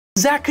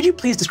Zach, could you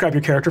please describe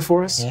your character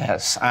for us?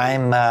 Yes,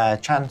 I'm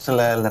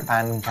Chancellor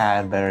Lapin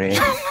Cadbury.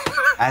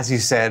 As you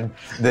said,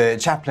 the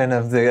chaplain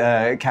of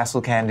the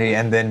Castle Candy,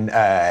 and then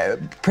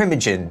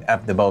Primogen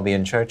of the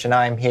Bulbian Church, and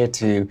I'm here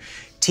to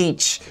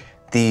teach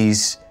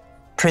these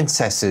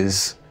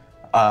princesses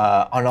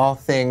on all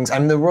things.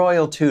 I'm the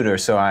royal tutor,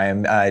 so I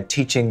am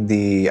teaching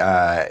the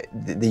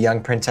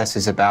young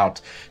princesses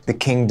about the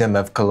kingdom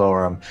of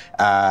Calorum.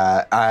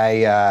 I'm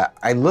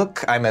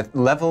a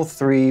level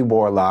 3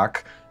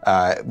 warlock.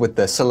 With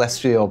the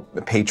celestial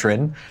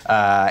patron,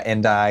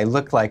 and I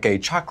look like a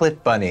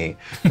chocolate bunny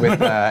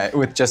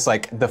with just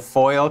like the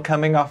foil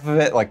coming off of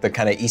it, like the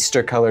kind of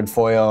Easter-colored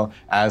foil,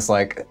 as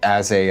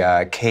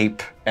a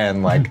cape,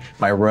 and like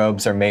my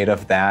robes are made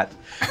of that,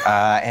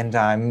 and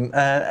I'm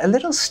a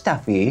little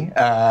stuffy,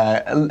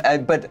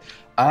 but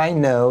I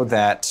know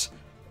that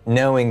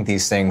knowing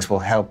these things will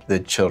help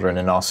the children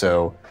and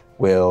also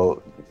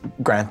will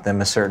grant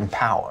them a certain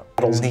power.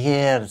 In the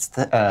year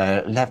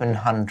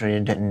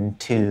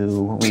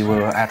 1102, we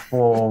were at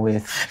war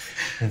with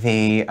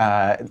the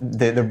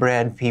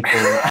bread people.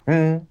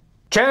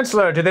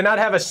 Chancellor, do they not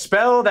have a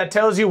spell that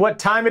tells you what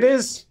time it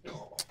is?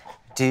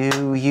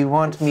 Do you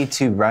want me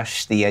to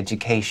rush the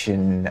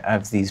education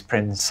of these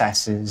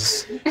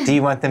princesses? Do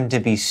you want them to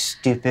be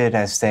stupid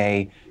as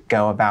they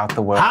go about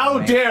the world? How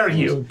dare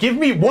you? Give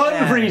me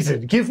one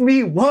reason. Give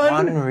me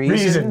one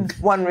reason.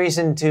 One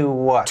reason to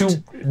what? To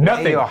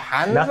nothing. Lay your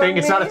hands nothing. on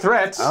It's me? not a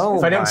threat. Oh,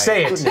 if I didn't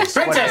say it. goodness.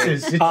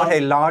 Princesses. What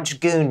a large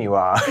goon you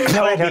are.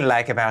 What I don't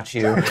like about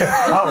you.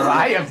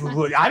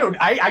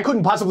 I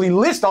couldn't possibly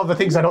list all the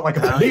things I don't like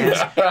about you.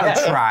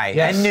 I'll try.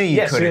 Yes. I knew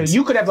you couldn't.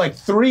 You could have like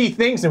 3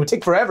 things and it would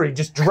take forever,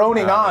 just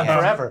droning on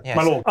forever. Yes.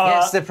 My lord.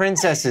 Yes, the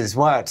princesses,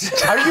 what?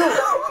 Are you?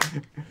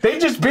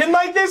 They've just been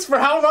like this for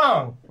how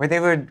long? Where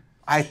they were,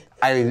 I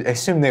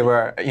assume they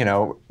were,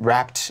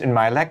 wrapped in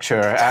my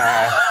lecture.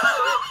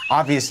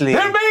 Obviously.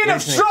 They're made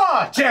of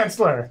straw,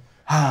 Chancellor!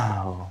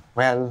 Oh,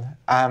 well,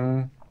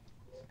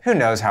 who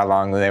knows how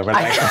long they were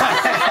like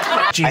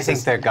that. I think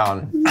they're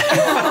gone.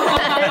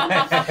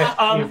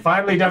 You've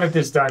finally done it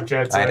this time,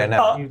 Chancellor. I don't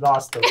know. You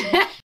lost them.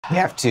 We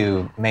have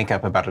to make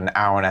up about an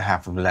hour and a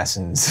half of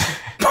lessons.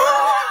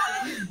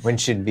 When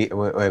is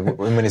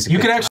it? You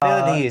can actually.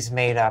 Ability is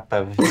made up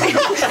of.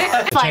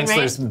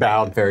 Chancellor's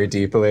bowed very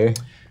deeply.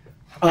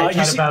 I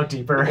try to bow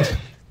deeper.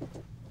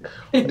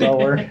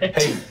 Lower.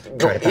 Hey,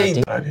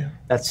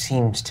 That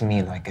seems to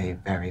me like a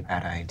very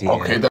bad idea.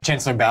 Okay.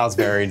 Chancellor bows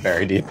very,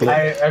 very deeply.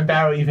 I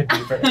bow even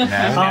deeper.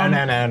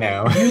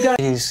 No.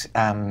 It is,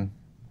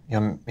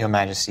 Your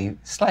Majesty,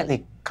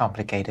 slightly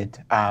complicated.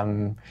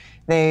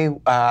 They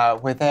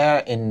were there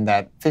in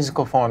that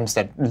physical forms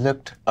that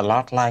looked a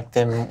lot like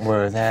them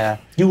were there.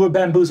 You were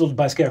bamboozled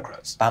by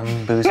scarecrows.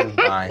 Bamboozled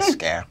by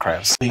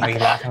scarecrows. Are you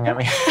laughing at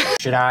me?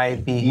 Should I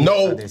be?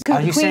 No.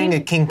 Are you saying a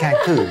king can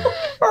coup?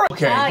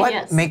 Okay.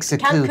 What makes a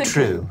coup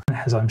true?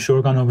 Has I'm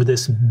sure gone over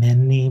this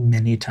many,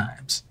 many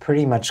times.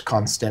 Pretty much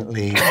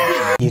constantly.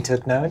 You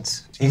took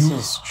notes? This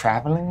is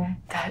traveling?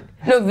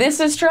 No,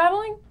 this is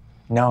traveling?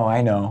 No,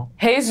 I know.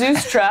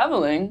 Jesus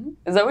traveling.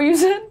 Is that what you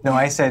said? No,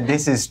 I said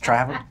this is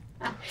travel.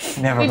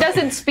 Never He mind.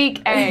 doesn't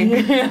speak A.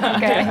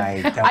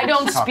 Okay. I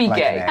don't talk speak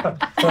like A.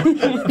 an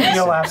egg.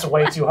 Neil laughs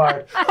way too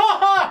hard.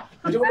 I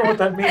don't know what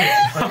that means.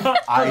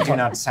 I do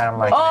not sound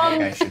like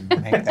an egg. I should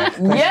make that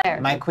clear. Yeah.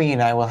 My queen,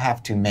 I will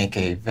have to make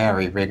a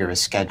very rigorous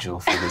schedule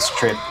for this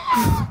trip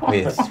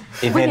with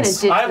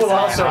events. ditch I will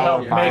also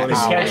help By make the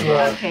hour. schedule.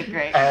 Okay,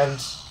 great. And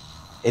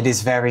It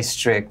is very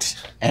strict,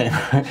 and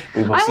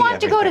we will I see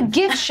want to go to everything.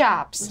 gift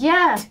shops.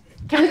 Yeah.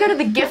 Can we go to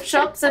the gift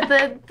shops at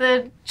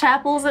the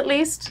chapels at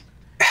least?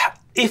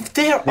 If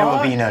there will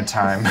are... be no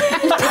time.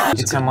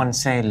 Did someone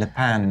say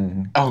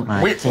Lapin? Oh,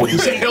 wait, what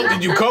the hell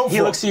did you come for?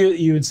 He looks at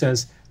you and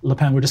says,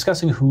 Lapin, we're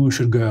discussing who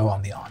should go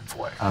on the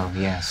envoy. Oh,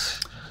 yes.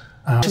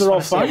 They're all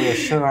fun. We're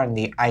sure on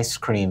the ice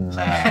cream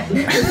man.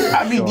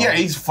 I mean, yeah,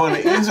 he's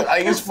funny.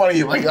 It's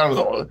funny. Like, I don't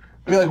know.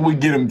 I feel like we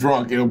get him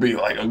drunk, it'll be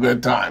like a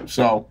good time.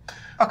 So,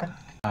 Okay.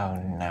 Oh,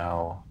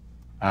 no.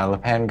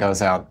 Lapin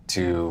goes out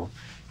to,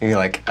 he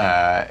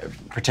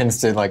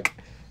pretends to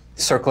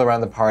circle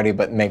around the party,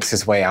 but makes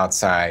his way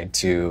outside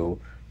to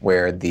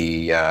where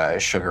the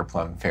Sugar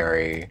Plum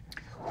Fairy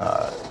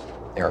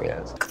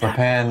area is.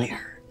 Lapin,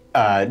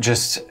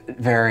 just in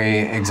a very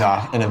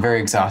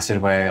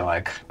exhausted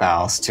way,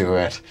 bows to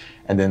it,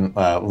 and then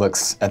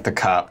looks at the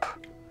cup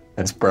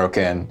that's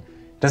broken.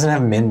 Doesn't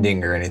have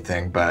mending or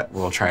anything, but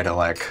we'll try to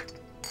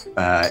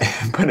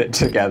put it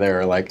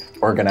together or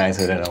organize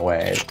it in a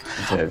way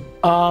to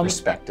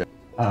respect it.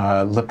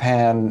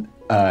 Lapin,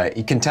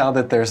 you can tell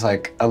that there's a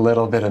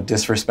little bit of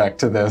disrespect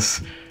to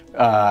this.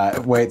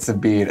 Waits a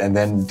beat and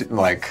then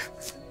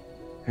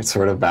it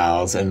sort of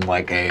bows in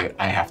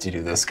I have to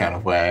do this kind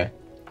of way.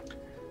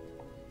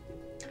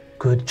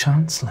 Good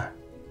Chancellor.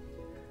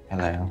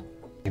 Hello.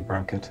 You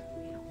broke it.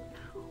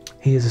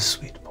 He is a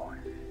sweet boy.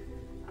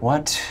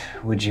 What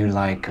would you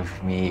like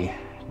of me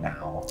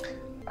now?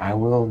 I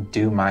will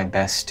do my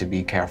best to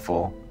be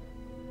careful.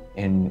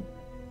 In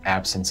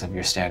absence of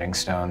your standing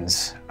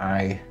stones,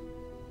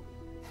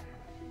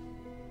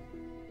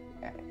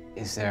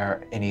 is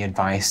there any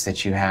advice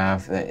that you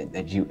have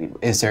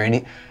is there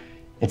any,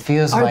 it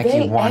feels Are like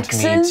they you want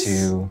exes? me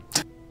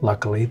to,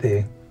 Luckily,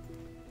 they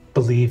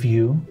believe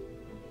you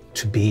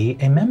to be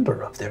a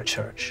member of their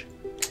church.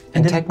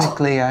 and then-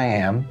 technically I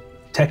am,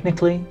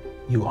 Technically,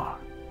 you are.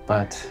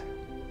 but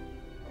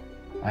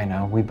I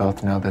know, we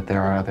both know that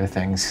there are other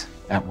things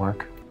at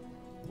work.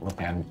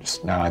 Lapin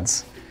just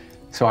nods.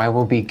 So I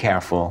will be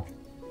careful,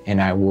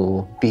 and I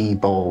will be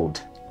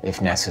bold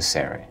if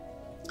necessary.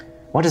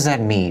 What does that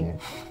mean?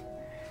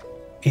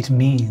 It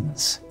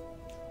means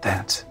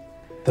that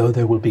though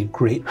there will be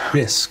great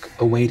risk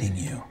awaiting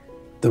you,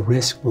 the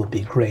risk will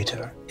be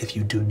greater if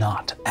you do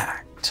not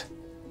act.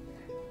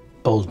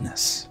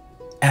 Boldness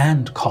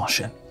and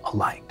caution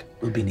alike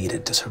will be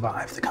needed to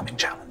survive the coming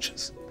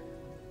challenges.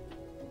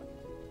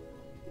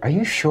 Are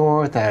you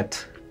sure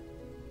that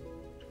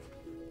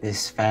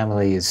this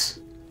family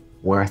is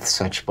worth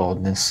such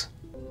boldness?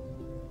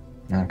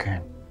 Okay.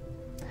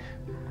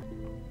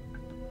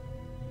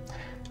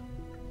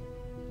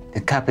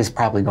 The cup is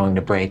probably going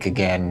to break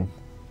again.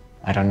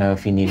 I don't know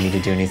if you need me to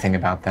do anything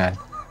about that.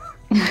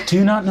 Do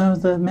you not know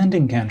the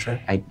mending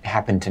cantrip? I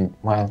happen to,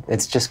 well,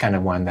 it's just kind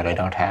of one that I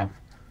don't have.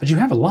 But you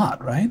have a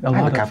lot, right? I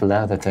have a couple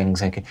of other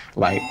things I could,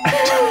 like,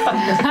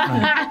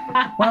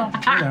 Well,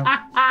 you know,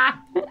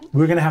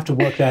 we're going to have to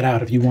work that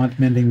out. If you want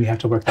mending, we have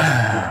to work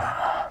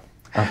that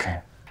out.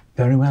 okay,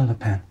 Very well,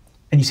 Lapin.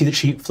 And you see that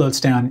she floats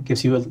down,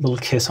 gives you a little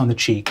kiss on the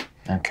cheek,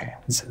 okay.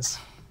 and says,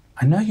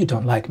 I know you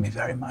don't like me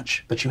very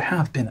much, but you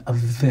have been a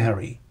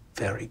very,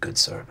 very good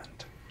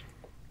servant.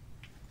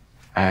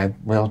 I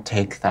will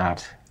take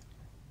that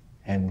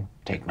and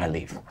take my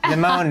leave.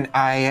 Limon,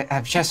 I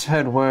have just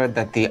heard word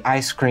that the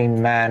ice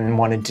cream man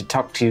wanted to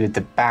talk to you at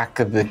the back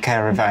of the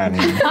caravan.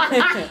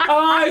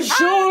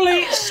 Surely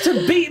it's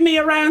to beat me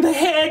around the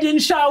head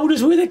and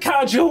shoulders with a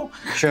cudgel.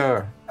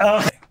 Sure.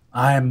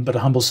 I am but a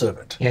humble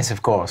servant. Yes,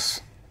 of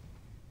course.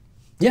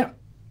 Yeah,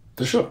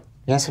 for sure.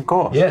 Yes, of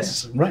course.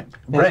 Yes. Right.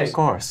 Yes, Right. of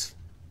course.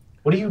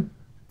 What do you?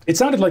 It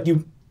sounded like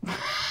you...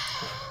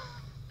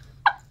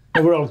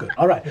 No, we're all good.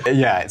 All right.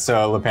 Yeah,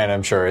 so Lapin,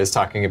 I'm sure, is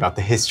talking about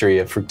the history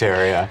of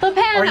Fructaria.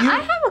 Lapin, you- I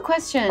have a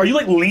question. Are you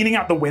like leaning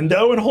out the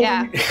window and holding...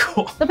 Yeah.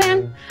 Cool.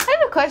 Lapin, I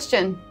have a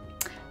question.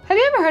 Have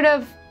you ever heard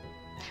of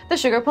the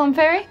Sugar Plum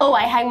Fairy? Oh,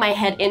 I hang my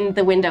head in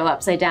the window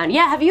upside down.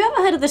 Yeah, have you ever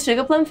heard of the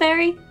Sugar Plum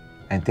Fairy?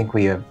 I think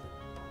we have,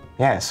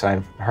 yes,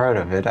 I've heard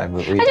of it. I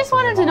just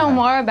wanted to know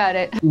more about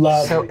it.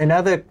 Love. So in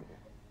other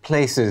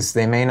places,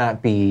 they may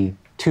not be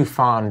too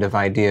fond of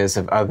ideas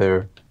of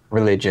other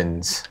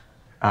religions,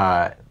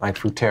 like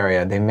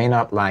Fructaria. They may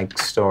not like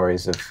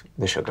stories of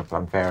the Sugar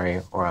Plum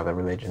Fairy or other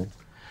religions.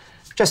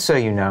 Just so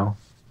you know.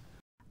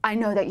 I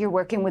know that you're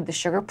working with the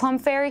Sugar Plum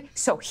Fairy,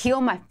 so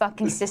heal my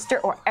fucking sister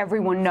or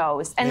everyone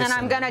knows. And then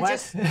I'm gonna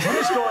just... What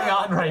is going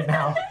on right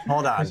now?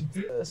 Hold on.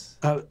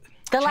 The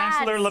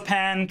Chancellor lads.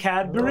 Lapin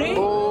Cadbury?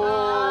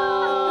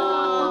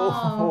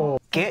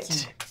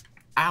 Get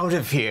out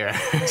of here.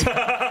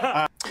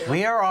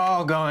 We are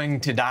all going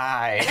to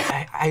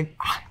die.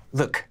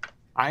 Look,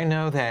 I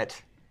know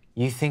that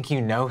you think you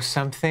know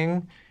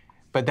something,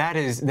 but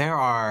there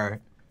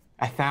are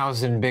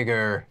 1,000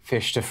 bigger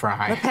fish to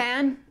fry.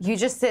 Pan, you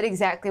just did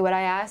exactly what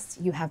I asked.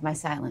 You have my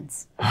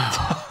silence.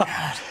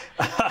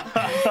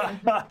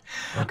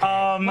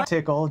 Tickle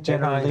They're going to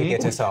generally.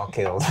 get us all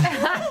killed.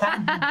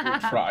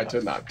 Try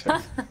to not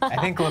to. I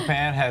think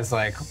Lapin has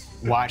like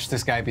watched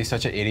this guy be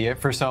such an idiot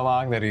for so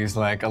long that he's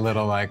like a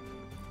little like,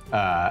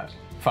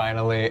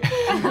 finally.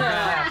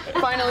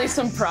 Finally,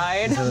 some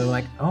pride. So they're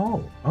like,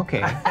 oh,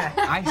 okay,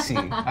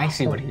 I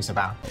see what he's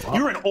about.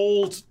 You're an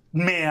old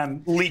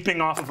man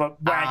leaping off of a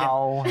wagon.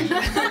 Ow.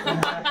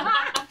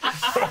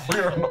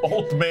 You're an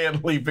old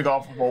man leaping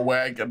off of a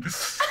wagon.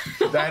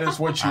 That is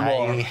what you I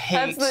are. hate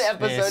That's the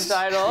episode this.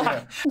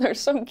 title. They're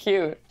so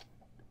cute.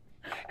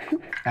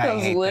 I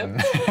Those hate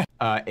lips. them.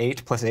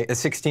 8 plus 8 is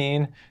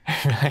 16.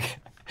 Like,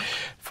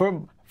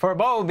 for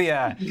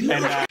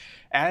Bobia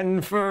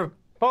and for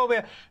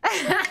Bobia.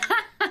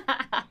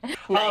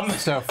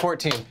 So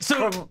 14.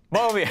 So- for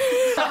Bobia.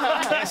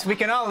 Yes, we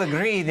can all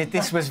agree that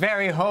this was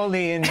very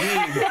holy indeed.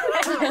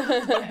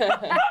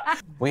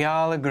 We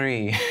all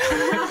agree. For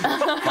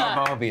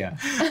Bobia.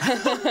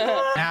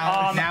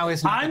 Now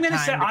is not I'm the gonna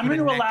time say, to I'm put a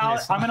gonna allow it.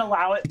 necklace I'm on. gonna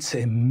allow it. It's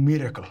a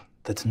miracle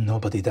that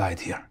nobody died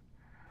here.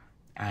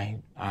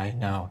 I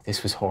know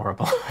this was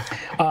horrible.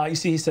 You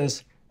see, he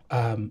says,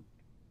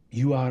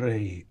 you are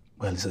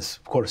well, he says,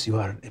 of course, you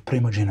are a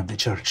primogen of the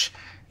church.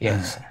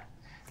 Yes.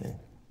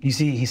 You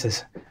see, he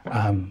says,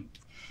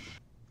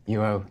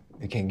 You owe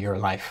the king your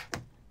life.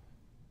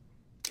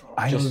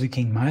 I owe the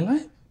king my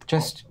life?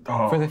 Just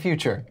for the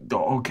future.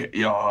 Oh, okay,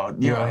 yeah,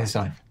 You owe yeah. his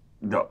life.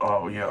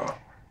 Oh, yeah.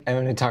 I'm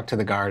going to talk to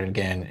the guard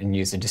again and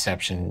using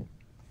deception,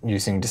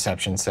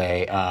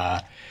 say,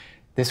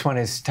 this one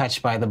is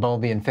touched by the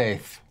Bulbian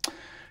faith.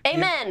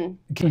 Amen.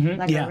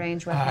 Like Yeah. a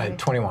range weapon.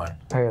 21.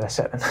 I got a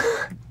 7.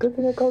 Good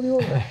thing I called you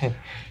over.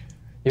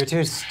 You're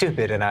too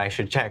stupid and I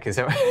should check. Is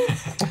that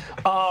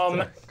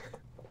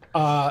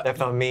That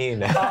felt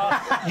mean.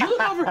 You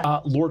look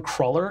over. Lord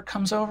Cruller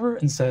comes over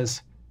and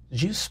says,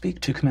 Did you speak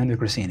to Commander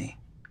Grassini?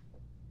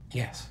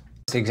 Yes.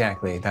 That's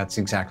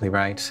exactly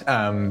right.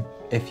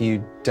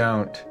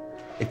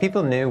 If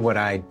people knew what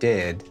I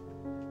did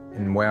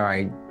and where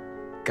I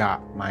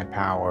got my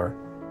power,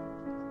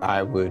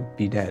 I would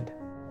be dead.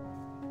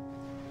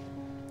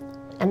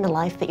 And the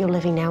life that you're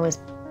living now is...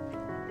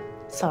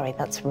 Sorry,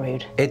 that's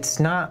rude. It's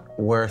not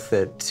worth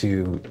it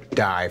to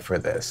die for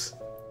this.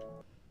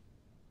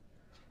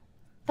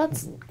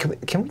 That's...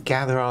 Can we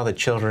gather all the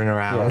children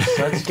around? Yes,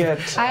 let's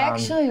get I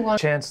actually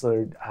want.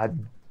 Chancellor,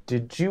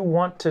 did you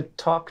want to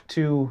talk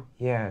to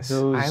Yes,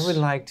 those I would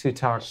like to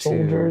talk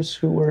soldiers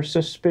who were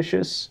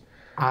suspicious?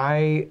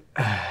 I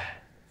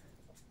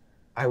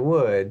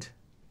would.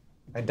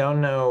 I don't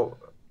know.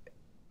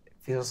 It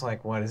feels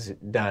like what is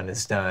done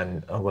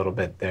a little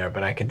bit there,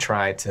 but I could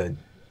try to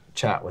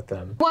chat with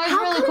them. Well, it's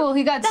really cool.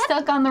 He got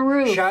stuck on the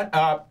roof. Shut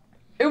up.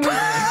 It was so.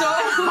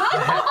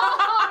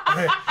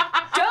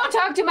 Don't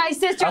talk to my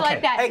sister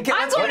like that. Hey, I'm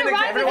going to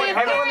ride with the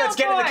Everyone, let's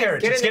get in the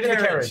carriage. Let's get in the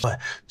carriage.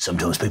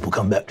 Sometimes people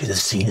come back to the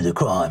scene of the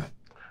crime.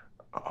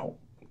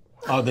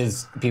 All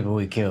those people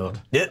we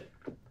killed. Yep.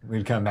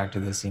 We'd come back to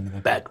the scene of the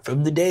Back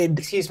from the dead.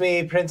 Excuse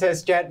me,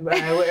 Princess Jet.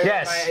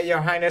 Yes.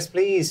 Your Highness,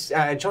 please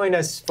join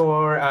us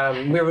for.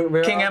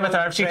 We're King all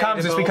Amethar, if she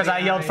comes, it's because I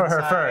yelled for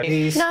her first.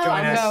 Please No,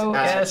 join us. no.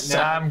 Yes,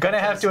 I'm gonna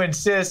have to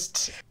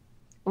insist.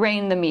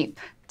 Reign the meep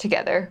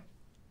together,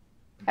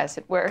 as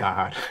it were.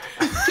 God.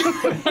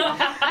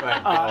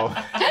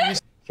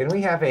 Can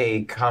we have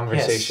a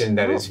conversation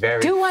that is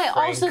very Do I frank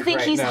also think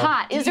right he's now?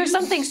 hot? Is there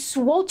something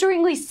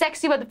swelteringly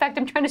sexy about the fact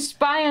I'm trying to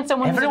spy on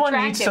someone Everyone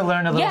who's needs attractive? to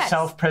learn a little Yes.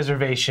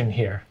 self-preservation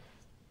here.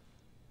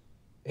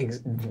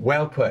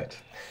 Well put.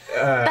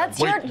 That's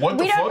Wait, your... what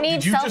the We don't fuck? need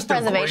Did you just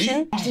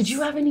self-preservation. Did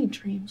you have any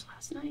dreams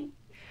last night?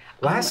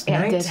 Last I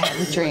night? did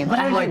have a dream.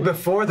 Like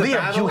before the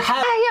battle?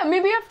 Yeah,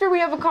 maybe after we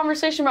have a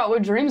conversation about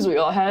what dreams we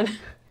all had.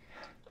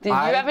 Did you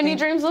have any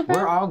dreams, Lapin?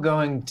 We're all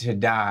going to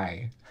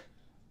die.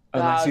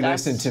 Unless you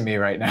that's- listen to me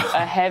right now.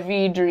 A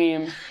heavy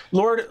dream.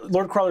 Lord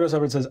Crawler goes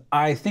over and says,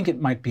 I think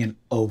it might be an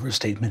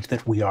overstatement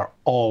that we are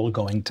all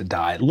going to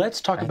die.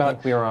 Let's talk I about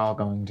think we are all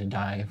going to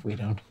die if we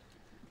don't.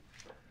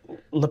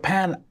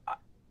 Lapin,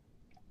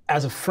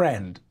 as a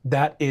friend,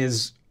 that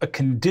is a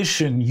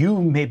condition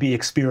you may be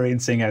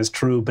experiencing as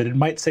true, but it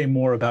might say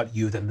more about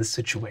you than the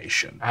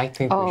situation. I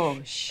think Oh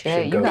we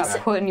shit! You go got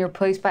back. put in your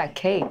place by a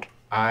cake.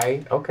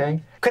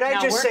 okay. Could I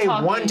Now just we're say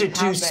talking 1 to 2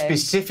 how big.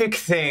 specific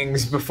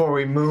things before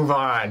we move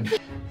on?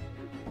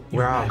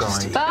 We're all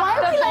going. Why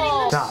are we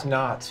letting them... It's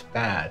not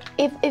bad.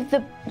 If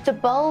the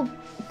bulb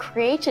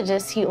created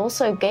us, he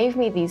also gave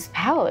me these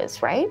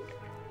powers, right?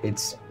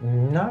 It's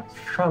not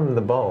from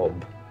the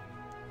bulb.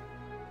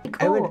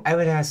 I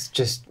would ask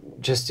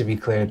just to be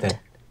clear that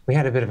we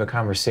had a bit of a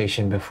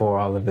conversation before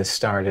all of this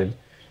started,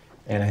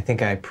 and I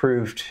think I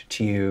proved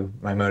to you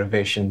my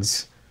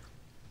motivations.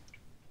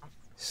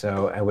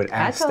 So I would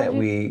ask told that you.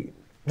 we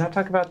not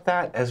talk about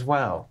that as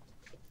well.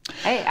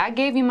 Hey, I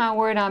gave you my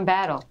word on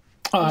battle.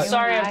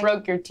 Sorry and I I-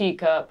 broke your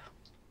teacup.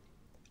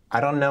 I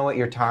don't know what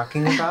you're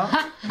talking about.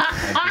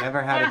 I've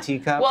never had a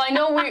teacup. Well, I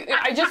know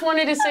I just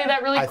wanted to say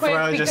that really I quick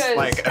throw because... just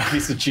like a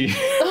piece of cheese.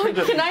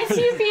 Can I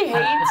see if he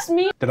hates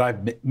me? Did I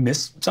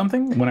miss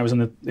something when I was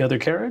in the other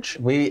carriage?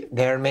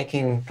 They're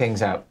making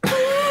things up.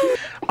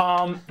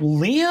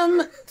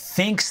 Liam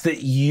thinks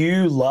that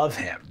you love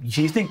him.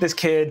 You think this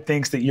kid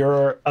thinks that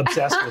you're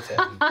obsessed with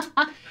him.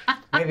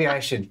 Maybe I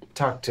should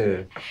talk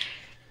to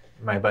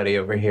my buddy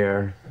over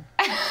here.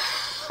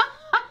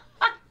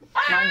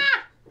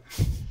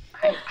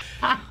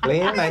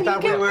 Liam, I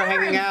thought we were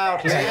hanging out.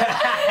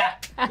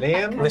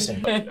 Liam?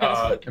 Listen,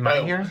 Am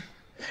I here?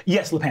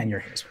 yes, Lapin, you're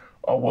here.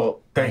 Oh,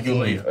 well, thank you,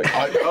 Lee.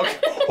 Okay.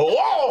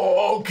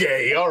 Oh,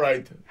 okay, all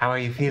right. How are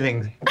you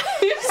feeling?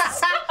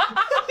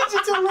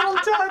 Just a little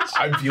touch.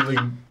 I'm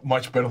feeling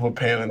much better,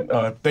 Lapin,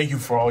 and thank you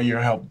for all your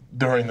help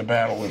during the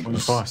battle. It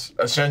was course.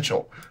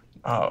 essential.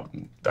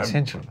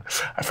 Essential.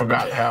 I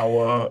forgot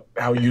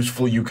how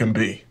useful you can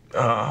be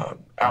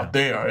out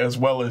there as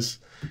well as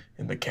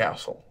in the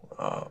castle.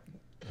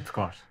 Of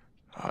course.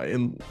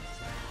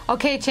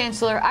 Okay,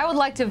 Chancellor, I would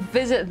like to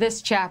visit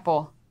this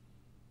chapel.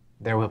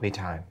 There will be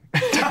time.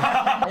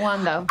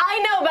 One though. I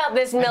know about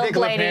this milk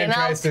lady, and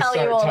I'll tell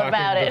you all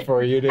about it.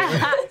 Before you do.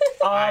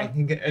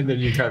 And then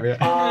you cut me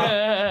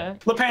off.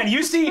 Lapin,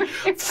 you see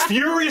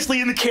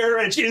furiously in the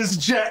carriage is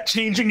Jet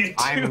changing it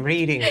to... I'm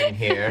reading in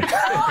here.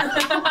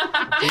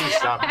 Please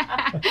stop.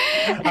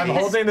 I'm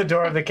holding the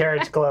door of the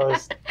carriage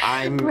closed.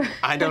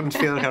 I don't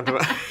feel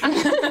comfortable.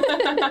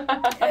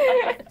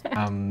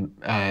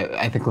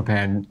 I think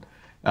Lapin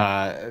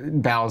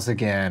bows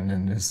again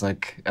and is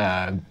like,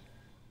 I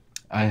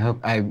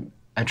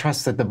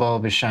trust that the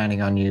bulb is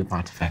shining on you,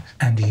 Pontifex.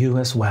 And you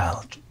as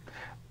well,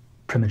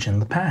 Primogen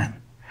Lapin.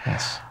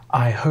 Yes.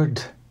 I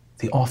heard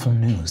the awful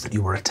news that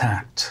you were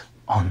attacked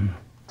on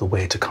the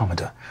way to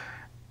Commodore,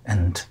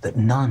 and that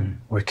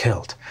none were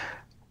killed.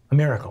 A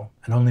miracle,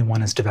 and only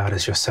one as devout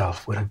as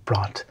yourself would have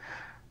brought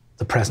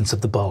the presence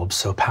of the bulb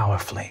so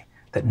powerfully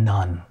that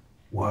none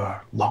were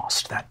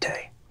lost that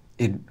day.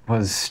 It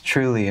was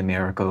truly a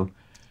miracle.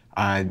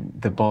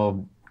 The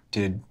bulb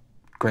did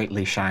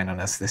greatly shine on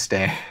us this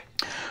day.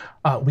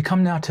 We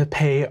come now to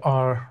pay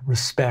our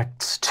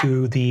respects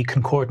to the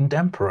Concordant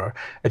Emperor.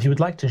 If you would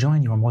like to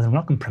join, you are more than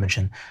welcome,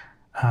 Primogen.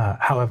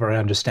 However, I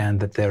understand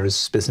that there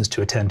is business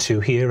to attend to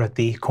here at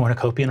the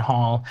Cornucopian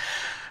Hall,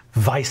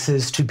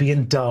 vices to be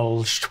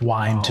indulged,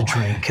 wine to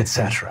drink,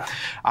 etc.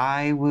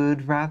 I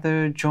would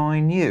rather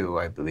join you,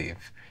 I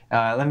believe.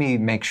 Let me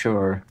make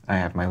sure I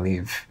have my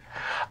leave.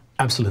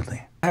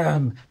 Absolutely.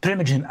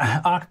 Primogen,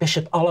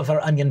 Archbishop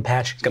Oliver Onion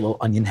Patch, got a little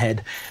onion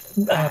head.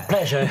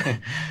 Pleasure.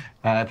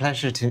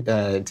 Pleasure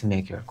to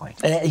make your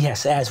acquaintance.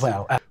 Yes, as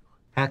well.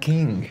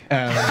 King.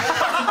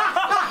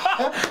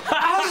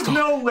 Out of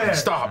nowhere!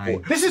 Stop.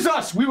 This is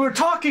us. We were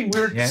talking.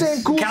 We were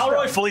saying cool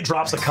Calroy stuff. fully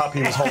drops the cup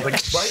he was holding.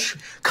 Right?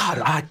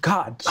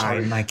 God,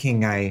 sorry. My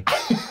king, I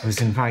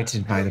was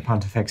invited by the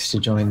Pontifex to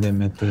join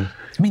them at the...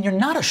 I mean, you're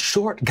not a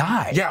short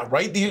guy. Yeah,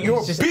 right? You're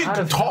a big,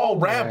 tall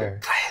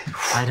rabbit.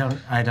 I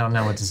don't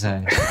know what to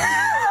say. It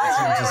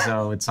seems as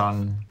though it's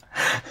on...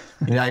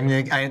 You know,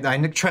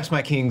 I trust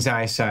my king's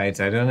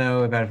eyesight. I don't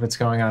know about what's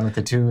going on with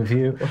the two of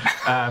you.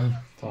 I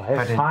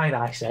have fine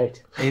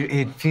eyesight.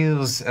 It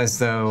feels as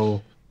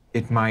though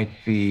it might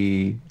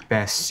be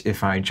best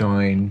if I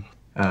join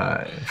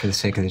for the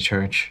sake of the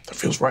church. That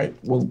feels right.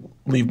 We'll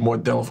leave more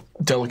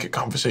delicate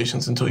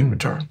conversations until you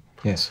return.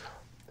 Yes.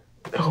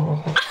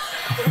 Cool.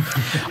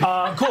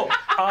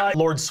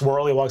 Lord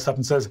Swirly walks up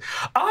and says,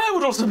 I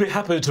would also be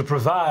happy to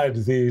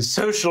provide the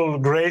social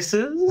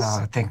graces.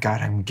 Oh, thank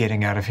God I'm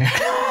getting out of here.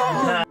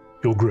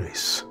 Your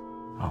grace.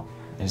 Oh,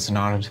 it's an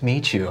honor to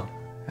meet you.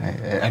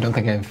 I don't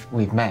think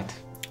we've met.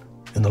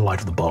 In the light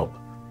of the bulb,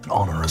 an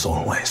honor as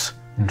always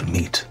to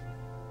meet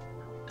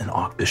an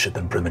Archbishop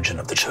and Primogen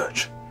of the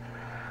Church.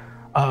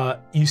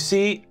 You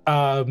see,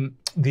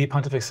 the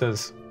Pontifex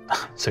says,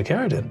 Sir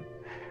Caradin,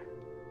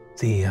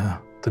 the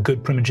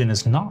good Primogen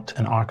is not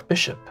an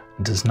Archbishop,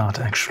 does not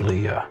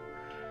actually, how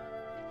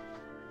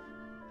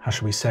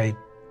should we say,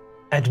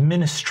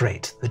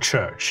 administrate the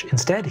church.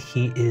 Instead,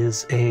 he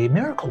is a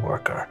miracle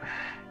worker,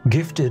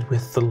 gifted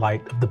with the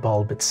light of the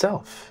bulb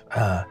itself.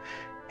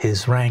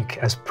 His rank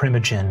as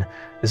Primogen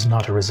is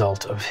not a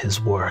result of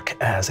his work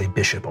as a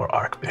bishop or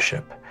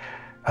archbishop.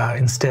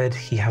 Instead,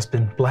 he has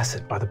been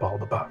blessed by the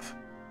bulb above.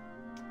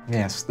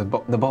 Yes, the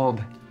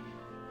bulb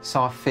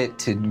saw fit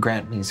to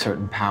grant me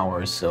certain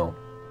powers, so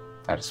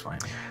that is fine.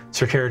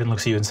 Sir Caradin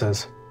looks at you and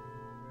says,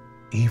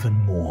 Even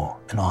more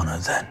an honor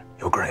then,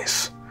 Your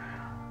Grace.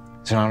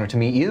 It's an honor to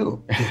meet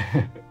you.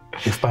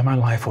 If by my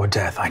life or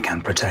death I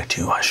can protect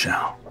you, I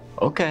shall.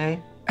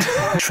 Okay.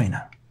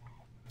 Trina.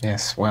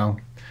 Yes, well,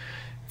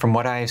 from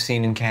what I have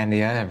seen in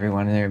Candia,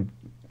 everyone they're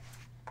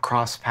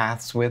cross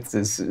paths with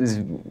is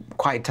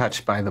quite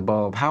touched by the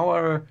bulb. How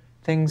are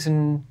things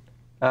in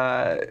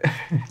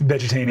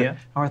Vegetania?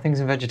 How are things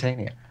in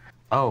Vegetania?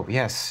 Oh,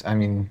 yes. I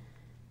mean,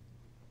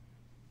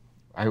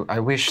 I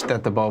wish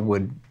that the bulb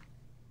would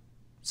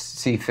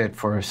see fit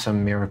for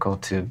some miracle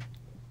to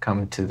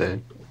come to the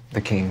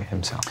king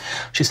himself.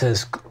 She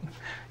says,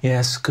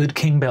 yes, good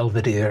King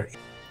Belvedere.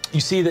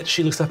 You see that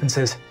she looks up and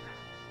says,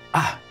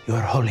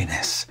 Your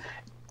Holiness.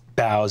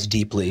 Bows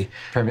deeply.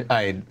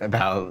 I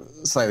bow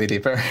slightly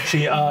deeper.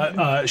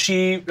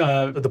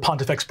 The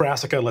Pontifex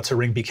Brassica lets her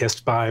ring be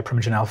kissed by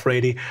Primogen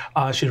Alfredi.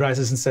 She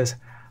rises and says,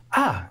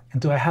 and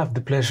do I have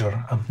the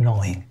pleasure of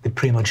knowing the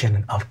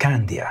Primogen of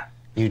Candia?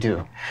 You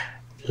do.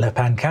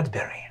 Lapin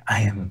Cadbury.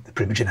 I am the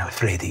Primogen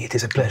Alfredi. It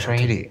is a pleasure.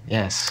 Alfredi,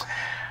 yes.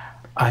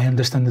 I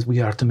understand that we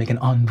are to make an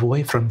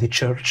envoy from the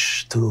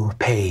church to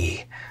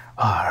pay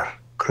our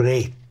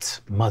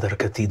great Mother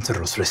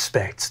Cathedral's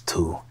respects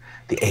to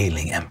the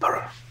ailing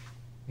emperor.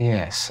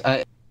 Yes.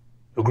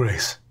 Your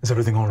Grace, is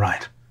everything all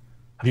right?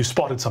 Have you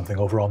spotted something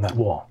over on that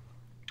wall?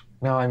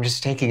 No, I'm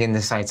just taking in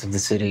the sights of the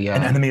city.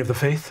 An enemy of the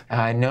faith?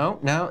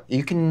 No,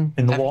 you can...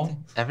 In the wall?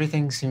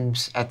 Everything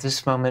seems, at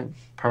this moment,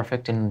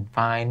 perfect and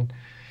fine.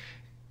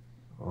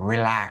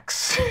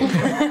 Relax.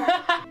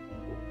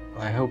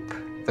 I hope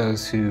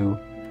those who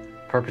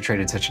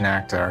perpetrated such an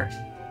act are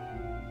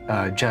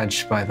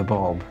judged by the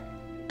bulb.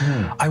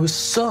 I was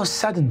so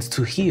saddened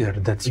to hear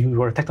that you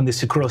were attacked on the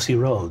Sucrosi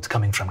Road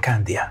coming from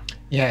Candia.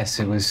 Yes,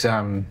 it was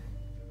a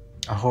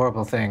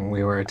horrible thing.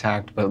 We were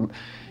attacked, but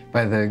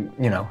by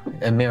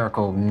a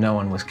miracle, no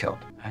one was killed.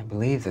 I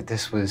believe that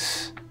this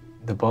was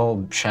the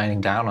bulb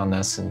shining down on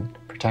us and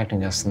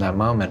protecting us in that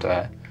moment.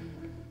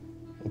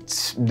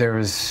 There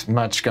was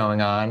much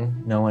going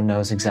on. No one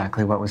knows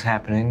exactly what was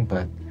happening,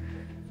 but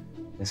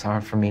it's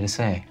hard for me to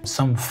say.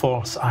 Some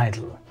false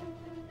idol.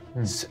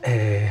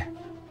 A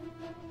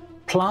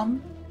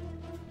plum?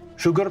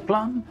 Sugar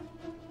plum?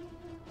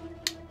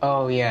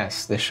 Oh,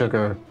 yes, the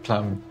sugar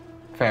plum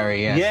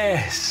fairy,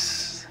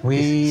 yes.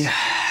 Yes.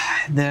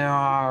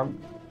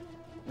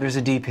 There's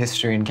a deep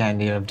history in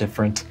Candia of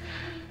different,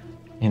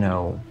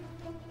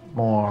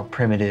 more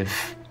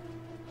primitive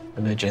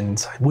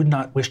religions. I would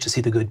not wish to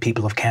see the good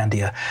people of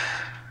Candia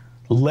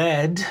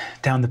led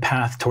down the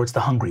path towards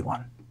the Hungry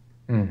One.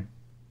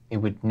 It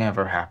would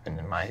never happen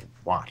in my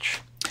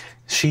watch.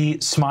 She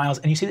smiles,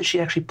 and you see that she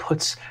actually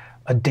puts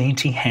a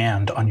dainty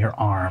hand on your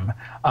arm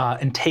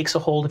and takes a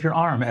hold of your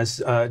arm as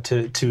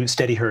to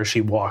steady her as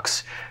she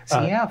walks.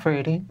 See ya,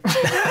 Fruity.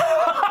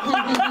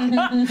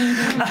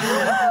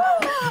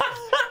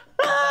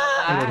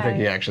 I don't think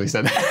he actually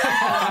said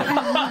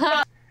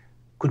that.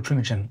 Good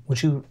Primogen,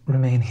 would you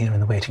remain here in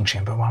the waiting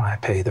chamber while I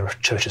pay the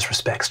church's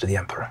respects to the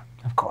Emperor?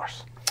 Of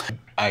course.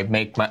 I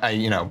make my,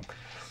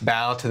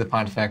 bow to the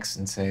Pontifex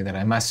and say that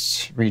I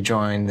must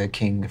rejoin the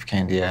King of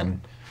Candia and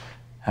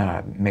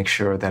make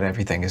sure that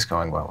everything is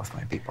going well with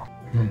my people.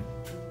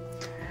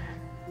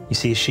 You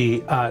see,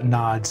 she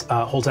nods,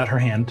 holds out her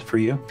hand for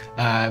you.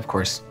 Of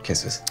course,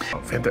 kisses.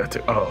 Oh,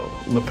 fantastic.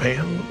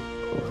 Lapin?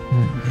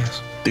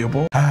 Yes.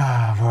 Theobald?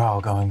 We're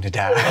all going to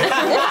die.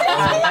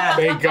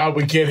 Thank God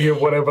we can't hear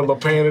whatever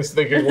Lapin is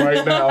thinking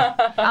right now.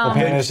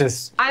 Lapin is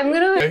just... I'm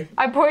gonna... Hey.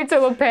 I point to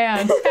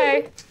Lapin.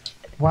 Hey.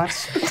 What?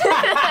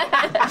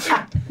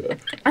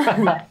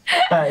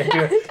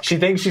 She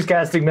thinks she's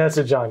casting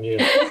message on you.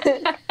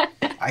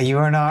 You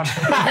are not.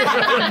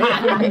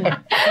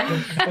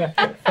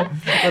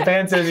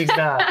 Lapin says he's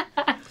not.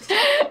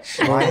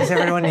 Why is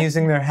everyone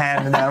using their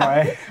hand in that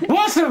way?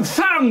 What a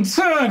fun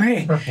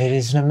tourney! It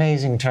is an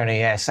amazing tourney,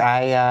 yes.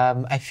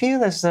 I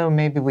feel as though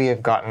maybe we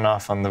have gotten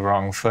off on the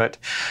wrong foot.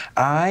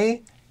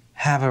 I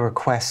have a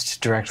request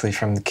directly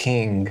from the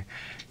king.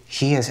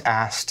 He has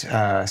asked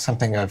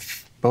something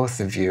of both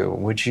of you.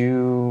 Would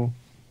you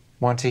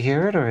want to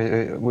hear it,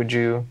 or would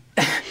you...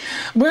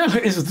 Well,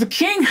 if the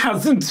king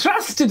has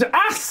entrusted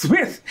us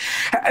with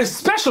a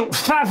special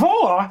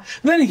favor,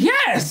 then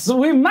yes,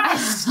 we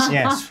must.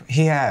 Yes,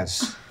 he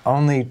has.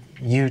 Only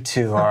you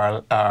two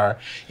are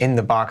in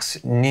the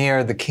box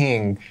near the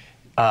king,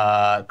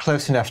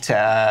 close enough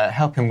to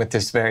help him with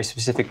this very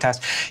specific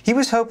task. He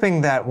was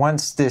hoping that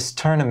once this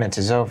tournament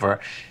is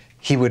over,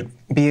 he would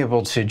be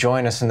able to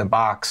join us in the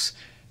box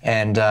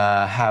and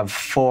have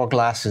 4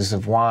 glasses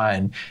of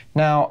wine.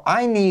 Now,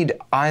 I need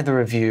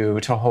either of you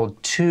to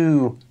hold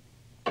 2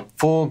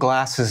 full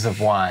glasses of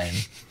wine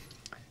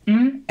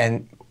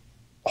and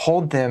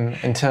hold them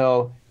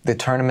until the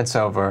tournament's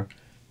over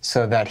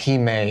so that he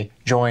may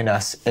join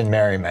us in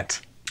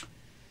merriment.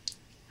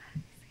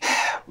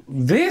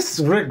 This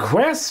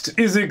request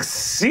is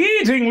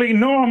exceedingly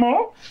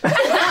normal.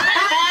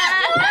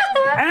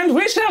 And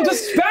we shall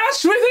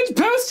dispatch with it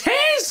post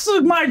haste,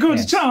 my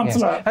good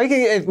Chancellor. Yes.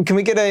 Okay, can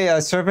we get a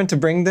servant to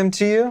bring them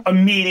to you?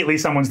 Immediately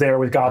someone's there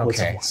with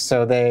goblets. Okay,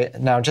 so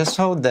now just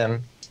hold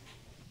them.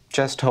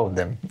 Just hold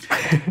them.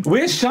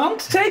 We shan't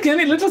take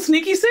any little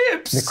sneaky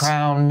sips. The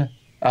crown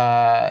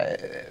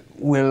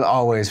will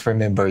always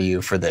remember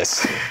you for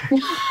this.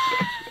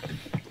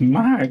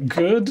 My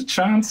good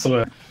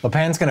Chancellor.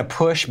 Lapin's gonna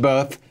push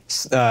both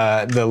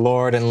the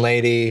Lord and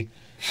Lady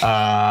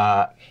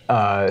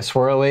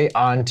Swirly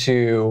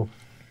onto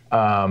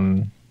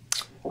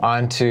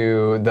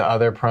the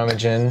other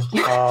Primogen.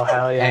 Oh,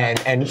 hell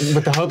yeah. And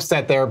with the hopes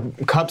that their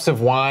cups of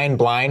wine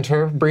blind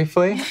her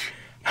briefly.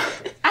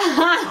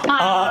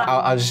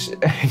 I'll just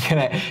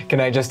can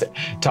I just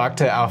talk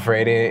to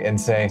Alfredi and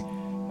say,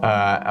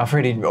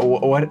 Alfredi,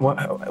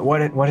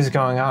 what is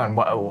going on?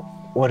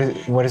 What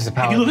is the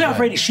power? You look at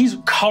Alfredi, she's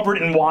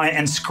covered in wine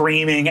and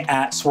screaming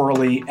at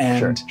Swirly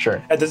and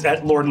sure.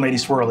 At Lord and Lady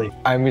Swirly.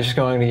 I'm just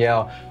going to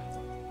yell,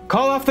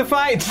 call off the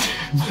fight!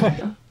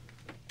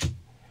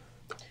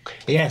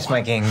 Yes,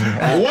 my king.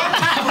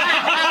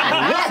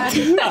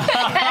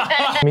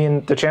 Me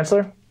and the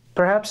Chancellor,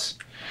 perhaps?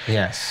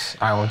 Yes,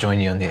 I will join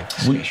you on the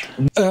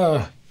investigation.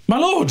 My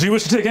lord, do you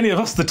wish to take any of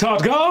us the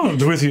Tard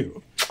Guard with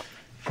you?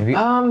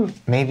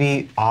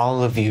 Maybe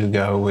all of you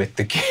go with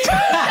the king.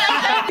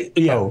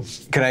 Yeah. Oh,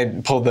 can I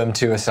pull them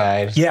two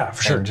aside? Yeah,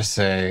 for sure. And just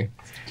say,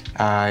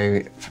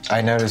 I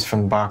noticed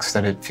from the box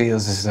that it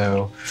feels as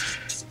though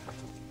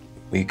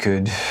we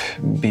could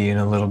be in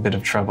a little bit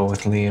of trouble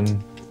with Liam.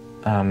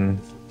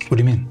 What do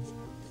you mean?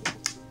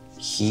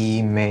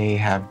 He may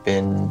have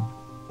been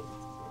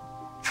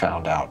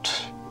found out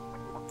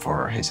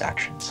for his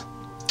actions.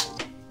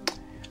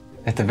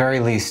 At the very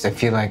least, I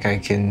feel like I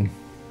can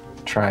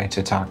try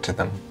to talk to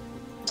them.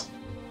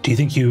 Do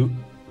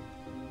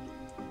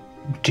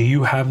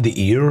you have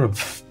the ear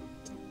of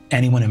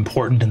anyone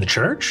important in the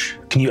church?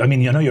 Can you, I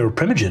mean, I know you're a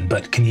Primogen,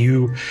 but can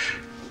you,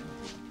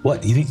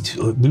 what, you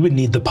think we would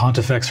need the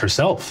Pontifex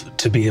herself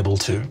to be able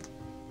to?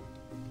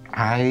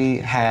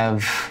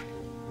 I'm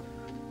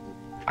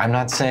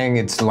not saying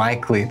it's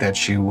likely that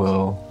she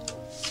will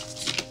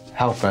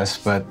help us,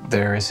 but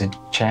there is a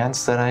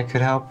chance that I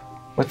could help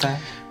with that.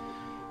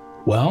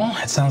 Well,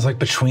 it sounds like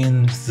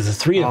between the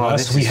three of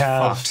us, we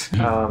have...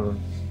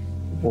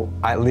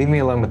 Leave me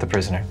alone with the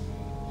prisoner.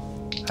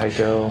 I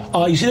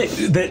go... you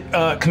see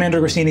that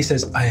Commander Rossini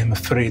says, I am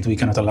afraid we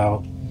cannot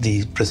allow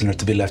the prisoner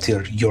to be left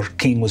here. Your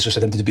king was just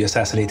attempted to be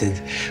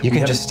assassinated. You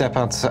can just step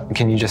outside.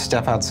 Can you just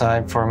step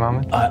outside for a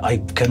moment? I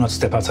cannot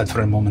step outside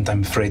for a moment,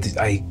 I'm afraid.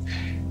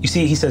 You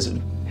see, he says,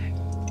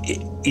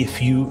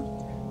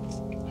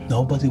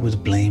 nobody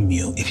would blame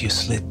you if you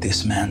slit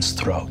this man's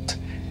throat.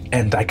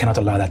 And I cannot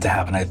allow that to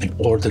happen. I've been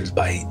ordered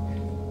by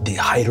the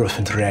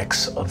Hierophant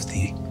Rex of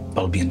the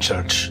Balbian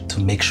Church to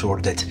make sure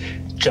that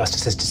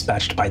justice is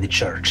dispatched by the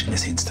church in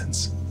this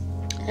instance.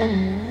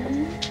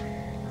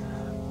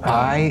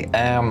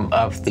 I'm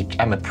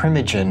a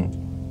primogen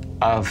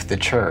of the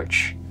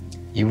church.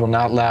 You will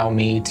not allow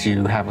me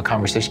to have a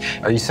conversation.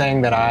 Are you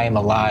saying that I am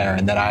a liar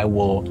and that a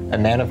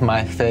man of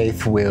my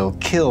faith will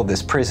kill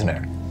this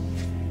prisoner?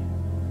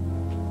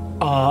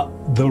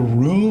 The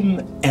room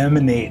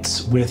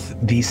emanates with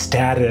the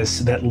status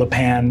that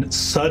Lapin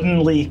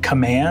suddenly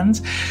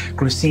commands.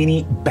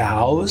 Grassini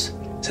bows,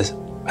 says,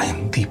 I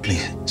am deeply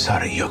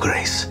sorry, Your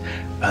Grace.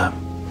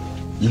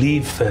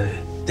 Leave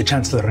the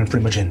Chancellor and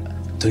Primogen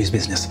to his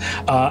business,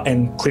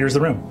 and clears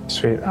the room.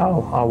 Sweet.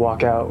 I'll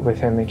walk out with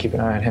him and keep an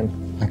eye on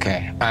him.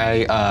 Okay.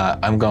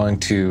 I'm going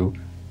to,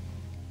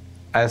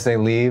 as they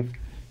leave,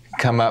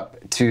 come up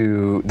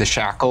to the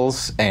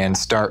shackles and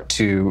start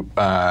to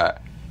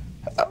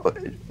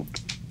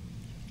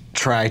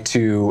try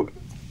to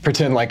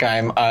pretend like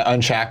I'm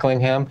unshackling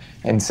him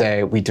and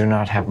say, we do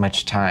not have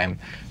much time.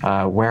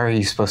 Where are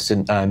you supposed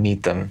to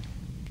meet them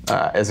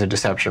as a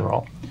deception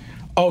roll?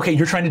 Okay,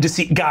 you're trying to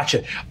deceive.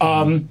 Gotcha.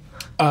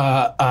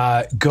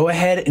 Go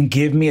ahead and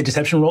give me a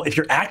deception roll. If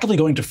you're actively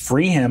going to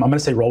free him, I'm going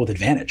to say roll with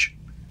advantage.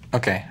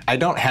 Okay. I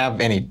don't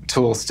have any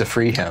tools to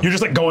free him. You're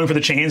just like going for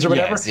the chains or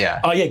whatever? Yes, yeah.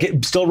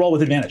 Still roll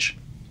with advantage.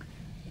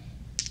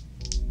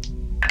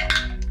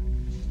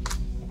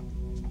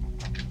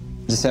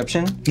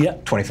 Deception? Yeah.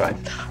 25.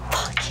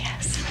 Fuck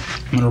yes.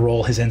 I'm going to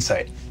roll his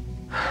insight.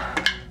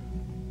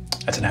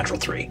 That's a natural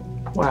 3.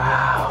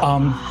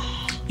 Wow.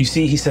 You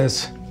see, he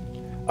says,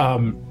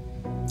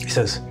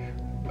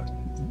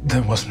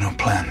 there was no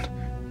plan,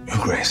 Your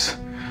Grace.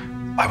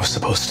 I was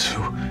supposed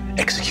to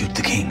execute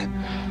the king.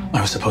 I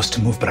was supposed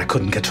to move, but I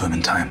couldn't get to him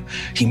in time.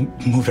 He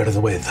moved out of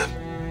the way. The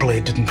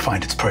blade didn't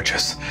find its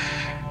purchase.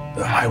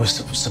 I was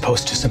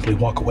supposed to simply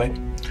walk away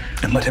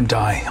and let him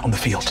die on the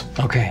field.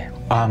 Okay.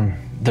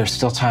 There's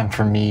still time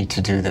for me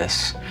to do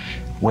this.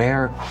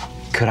 Where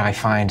could I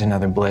find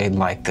another blade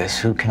like this?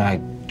 Who can I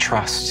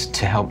trust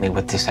to help me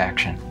with this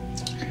action?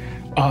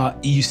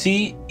 You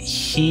see,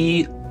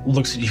 he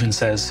looks at you and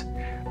says,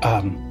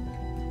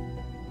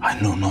 I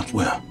know not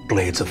where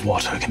blades of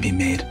water can be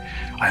made.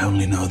 I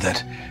only know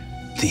that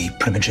the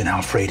Primogen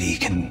Alfredi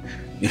can,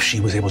 if she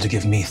was able to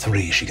give me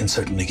 3, she can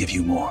certainly give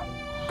you more.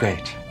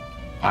 Great.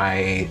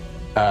 I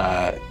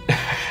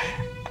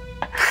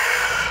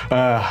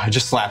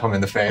just slap him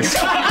in the face. You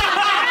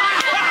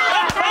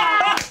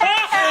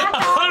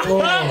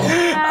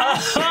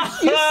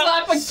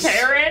slap a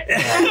carrot?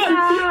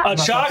 A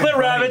chocolate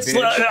rabbit, a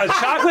rabbit slapping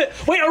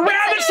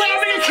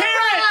a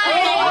carrot!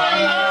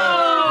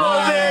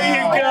 Oh, there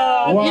you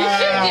go. Wow. You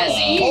should just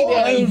eat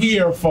it.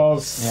 Here,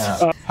 folks.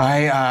 Yeah.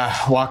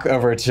 I walk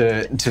over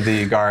to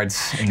the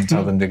guards and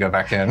tell them to go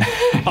back in.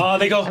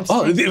 They go,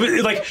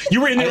 like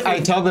you were in there. I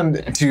tell them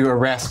to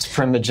arrest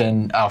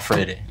Primogen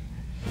Alfredi.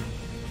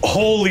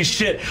 Holy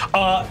shit!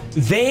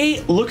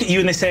 They look at you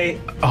and they say,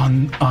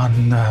 on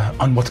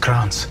what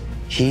grounds?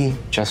 He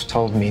just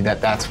told me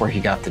that that's where he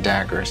got the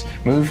daggers.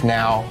 Move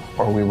now,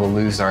 or we will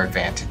lose our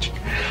advantage.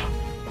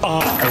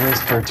 I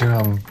whispered to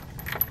him,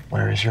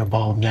 "Where is your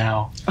bulb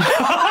now?"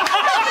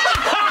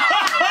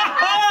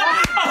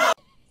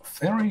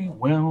 Very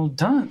well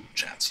done,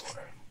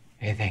 Chancellor.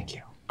 Hey, thank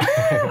you.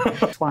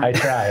 I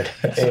tried.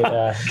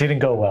 It didn't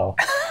go well.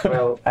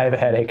 Well, I have a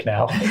headache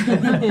now.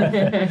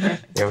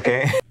 You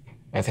okay?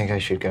 I think I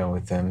should go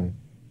with them.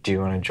 Do you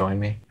want to join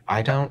me?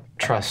 I don't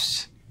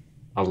trust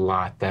a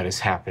lot that is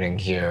happening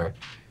here.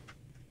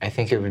 I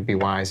think it would be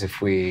wise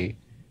if we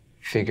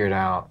figured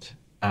out,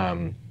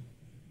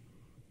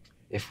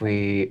 if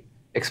we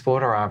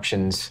explored our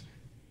options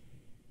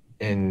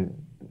in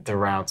the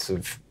routes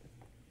of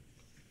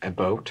a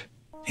boat.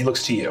 He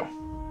looks to you.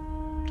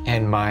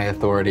 And my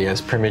authority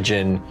as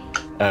Primogen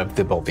of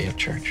the Bulbian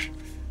Church.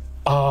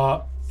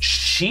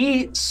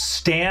 She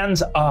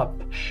stands up.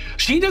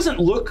 She doesn't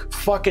look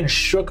fucking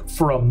shook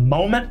for a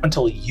moment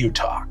until you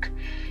talk.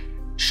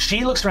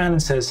 She looks around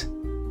and says,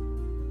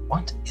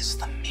 what is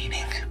the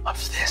meaning of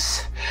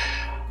this?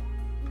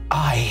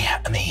 I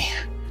am a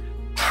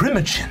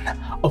Primogen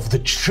of the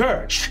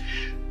church.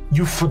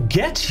 You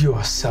forget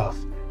yourself,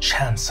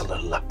 Chancellor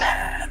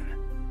Lapin.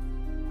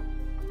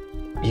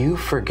 You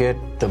forget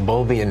the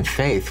Bulbian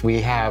faith.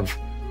 We have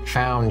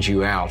found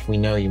you out. We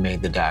know you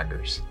made the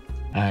daggers.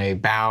 I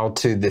bow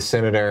to the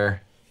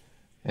senator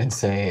and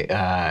say,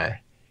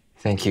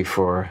 thank you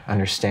for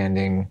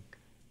understanding.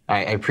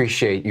 I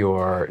appreciate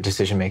your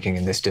decision-making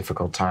in this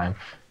difficult time.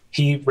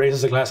 He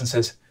raises a glass and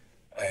says,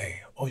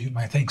 I owe you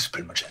my thanks,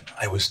 Primogen.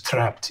 I was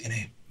trapped in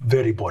a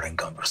very boring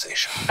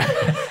conversation.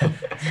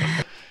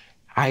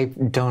 I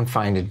don't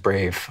find it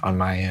brave on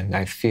my end.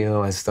 I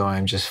feel as though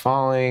I'm just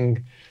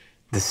following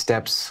the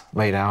steps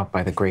laid out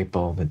by the great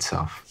bulb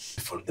itself.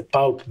 For the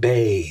pulp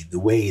bay, the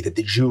way that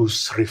the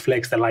juice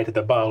reflects the light of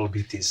the bulb,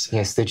 it is...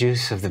 Yes, the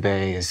juice of the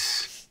bay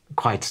is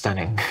quite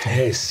stunning.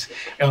 Yes.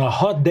 On a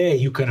hot day,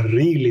 you can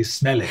really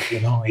smell it,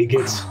 you know? It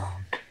gets...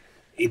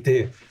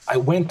 I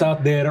went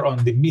out there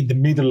on the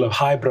middle of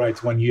High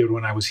Bright one year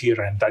when I was here,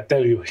 and I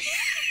tell you,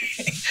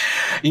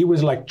 it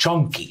was like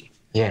chunky.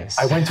 Yes.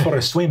 I went for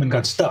a swim and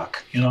got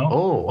stuck, you know?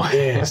 Oh.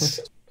 Yes.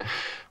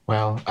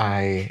 Well,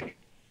 I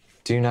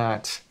do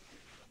not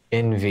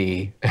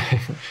envy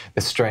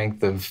the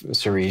strength of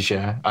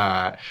Ceresia.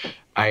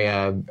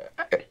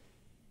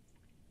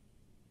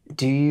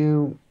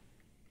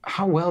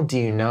 How well do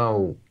you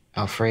know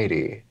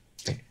Alfredi?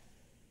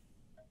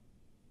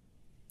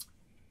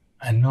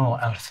 I know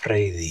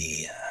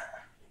Alfredi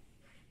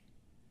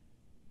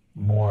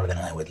more than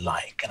I would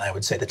like, and I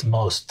would say that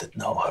most that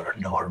know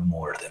her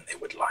more than they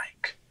would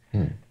like.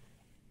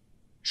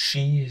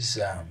 She's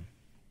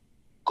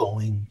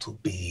going to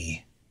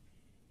be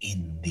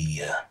in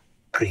the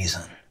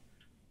prison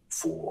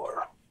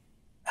for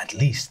at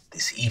least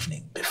this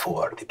evening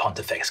before the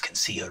Pontifex can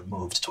see her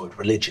moved to a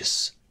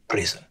religious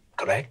prison,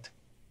 correct?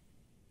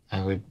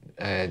 I would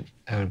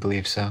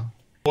believe so.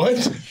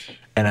 What?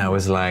 And I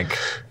was like,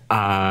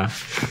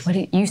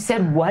 You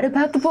said what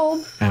about the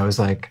bulb? I was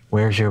like,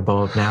 where's your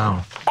bulb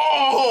now?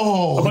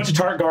 Oh! A bunch of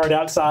Tart Guard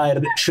outside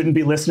that shouldn't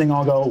be listening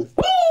all go,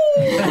 woo!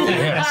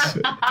 Yes.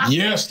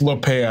 Yes,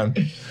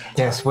 Lapan.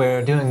 Yes,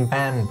 we're doing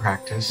band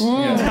practice.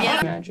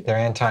 They're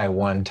anti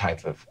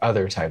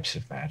other types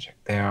of magic.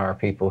 There are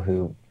people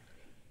who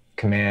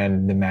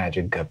command the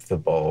magic of the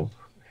bulb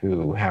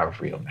who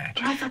have real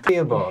magic. Be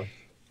a bulb.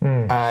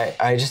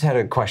 I just had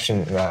a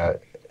question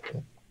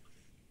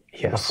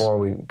before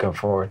we go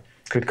forward.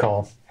 Good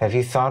call. Have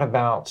you thought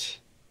about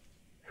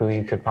who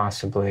you could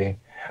possibly...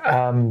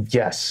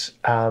 Yes.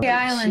 The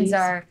islands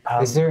are.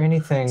 Is there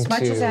anything As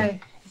much as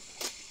I.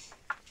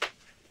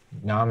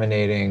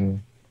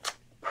 nominating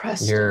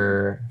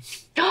your...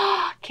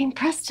 King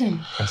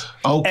Preston.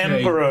 Okay.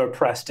 Emperor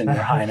Preston, Your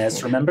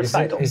Highness. Remember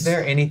titles. Is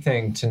there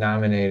anything to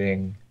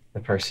nominating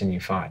the person you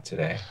fought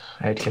today?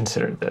 I had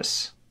considered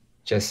this.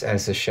 Just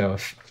as a show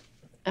of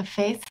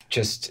Faith?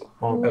 just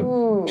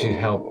to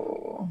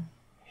help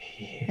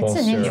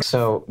bolster.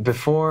 So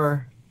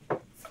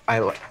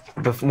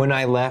when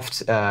I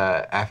left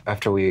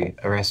after we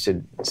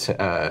arrested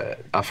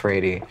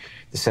Alfredi,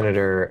 the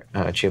Senator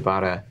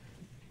Ciabatta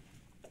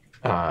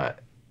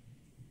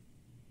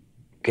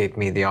gave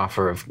me the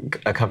offer of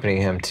accompanying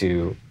him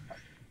to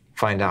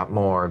find out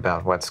more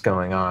about what's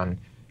going on,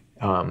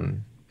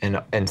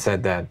 and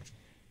said that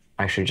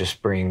I should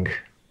just bring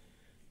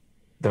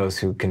those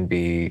who can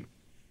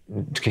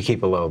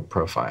keep a low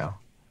profile.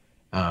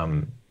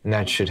 And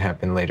that should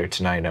happen later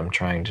tonight. I'm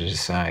trying to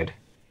decide.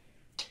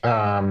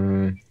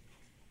 Who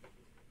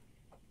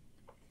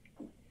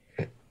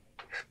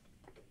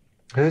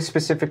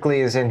specifically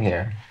is in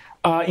here?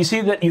 You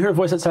see that you hear a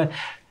voice outside.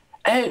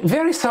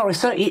 Very sorry,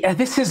 sir.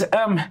 This is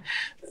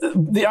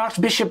the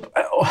Archbishop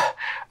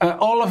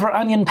Oliver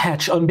Onion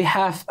Patch on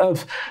behalf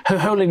of Her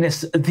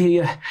Holiness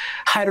the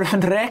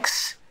Hierophant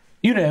Rex.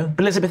 You know,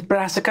 Elizabeth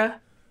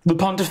Brassica, the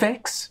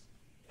Pontifex.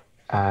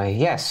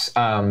 Yes.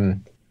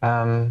 Could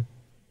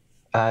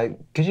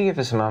you give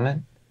us a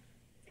moment?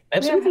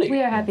 Absolutely.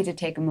 We are happy to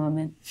take a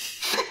moment.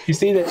 You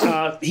see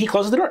that he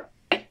closes the door.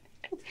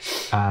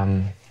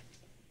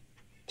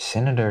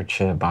 Senator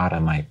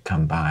Ciabatta might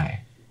come by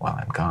while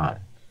I'm gone.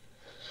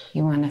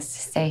 You want us to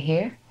stay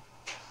here?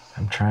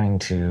 I'm trying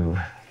to...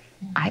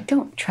 I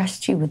don't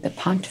trust you with the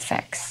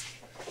Pontifex.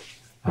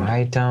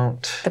 I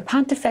don't... The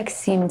Pontifex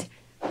seemed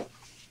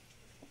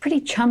pretty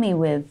chummy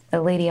with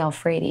the Lady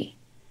Alfredi.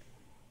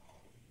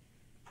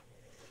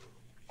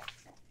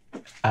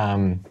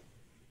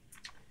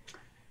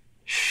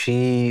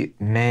 She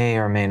may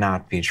or may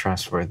not be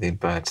trustworthy,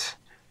 but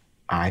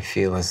I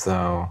feel as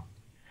though...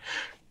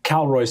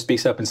 Calroy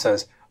speaks up and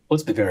says,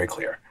 let's be very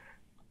clear.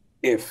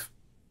 If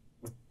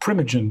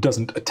Primogen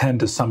doesn't attend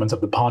to summons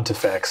of the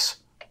Pontifex,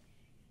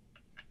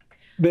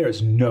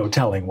 there's no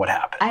telling what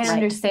happens. I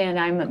understand.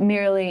 I'm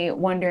merely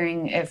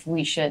wondering if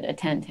we should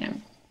attend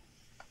him.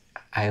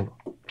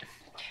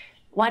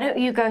 Why don't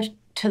you go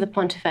to the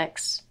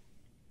Pontifex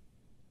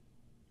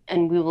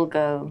and we will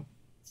go...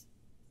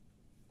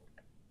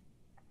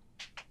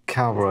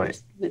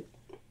 Calroy. With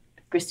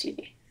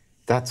Gristudi.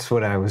 That's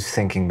what I was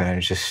thinking, but I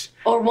was just...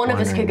 Or one of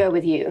us could go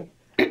with you.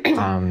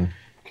 Um,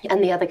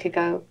 and the other could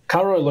go.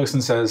 Calroy looks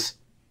and says,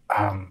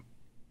 I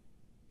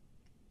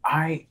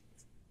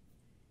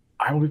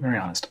will be very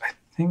honest. I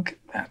think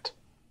that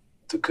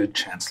the good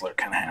Chancellor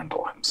can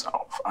handle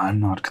himself.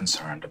 I'm not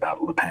concerned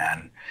about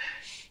Lapin.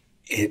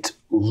 It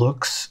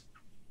looks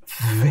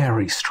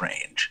very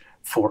strange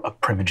for a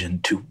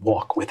Primogen to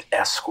walk with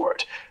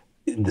escort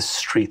in the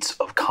streets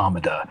of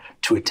Commodore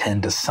to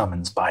attend a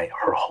summons by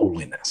Her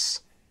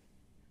Holiness.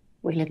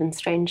 We live in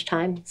strange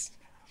times.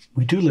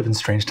 We do live in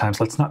strange times.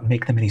 Let's not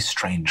make them any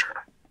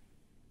stranger.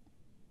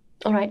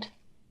 All right.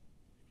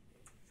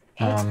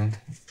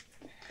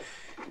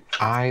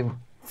 I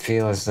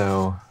feel as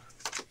though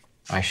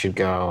I should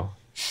go,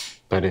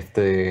 but if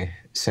the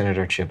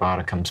Senator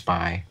Ciabatta comes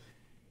by,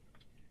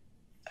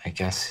 I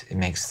guess it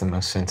makes the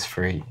most sense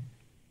for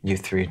you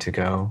three to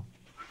go.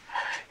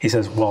 He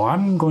says, well,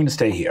 I'm going to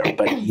stay here,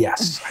 but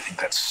yes, I think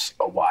that's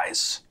a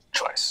wise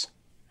choice.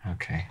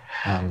 Okay.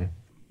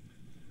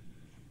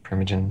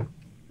 Primogen,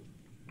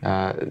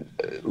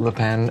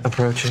 Lapin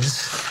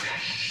approaches.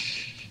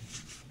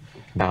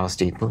 Bows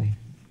deeply.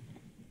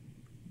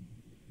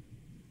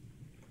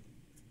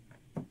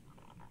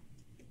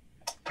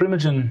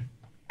 Primogen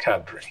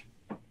Cadbury.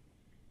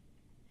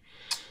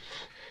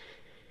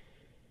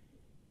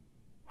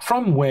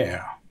 From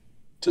where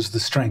does the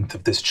strength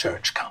of this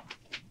church come?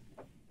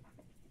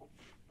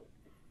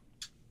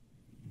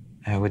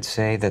 I would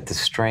say that the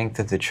strength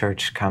of the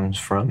church comes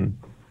from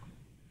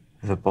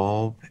the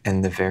bulb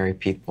and the very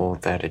people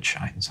that it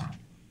shines on.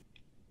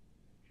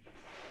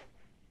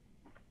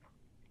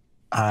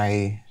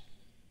 I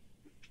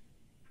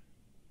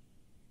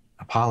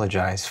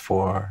apologize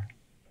for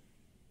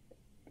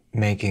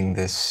making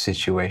this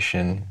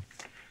situation,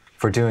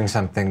 for doing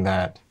something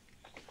that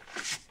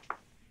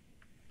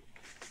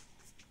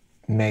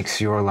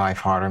makes your life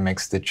harder,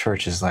 makes the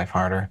church's life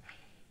harder.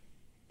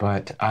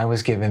 But I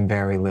was given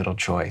very little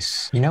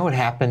choice. You know what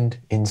happened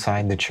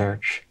inside the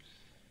church?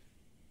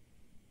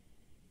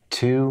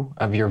 2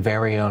 of your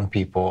very own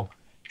people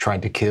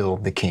tried to kill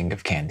the king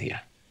of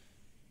Candia.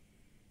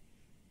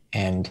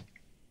 And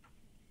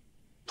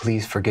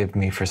please forgive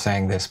me for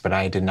saying this, but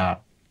I did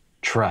not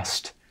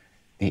trust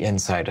the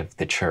inside of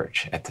the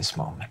church at this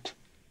moment.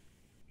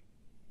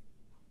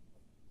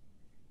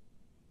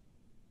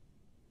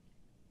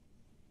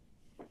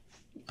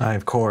 I,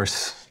 of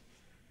course,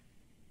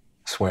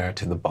 swear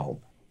to the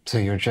bulb. So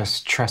you're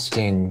just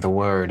trusting the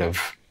word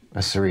of a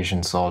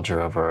Ceresian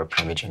soldier over a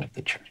primogen of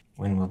the church.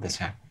 When will this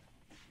happen?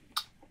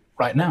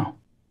 Right now.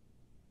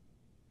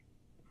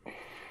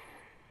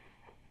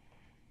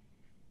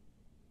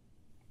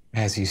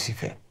 As you see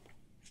fit.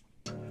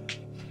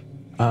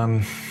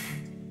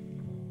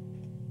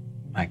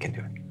 I can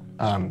do it.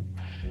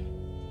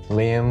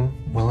 Liam,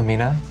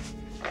 Wilhelmina,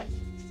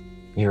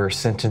 you're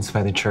sentenced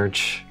by the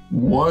church.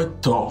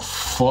 What the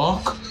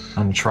fuck?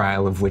 On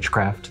trial of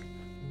witchcraft.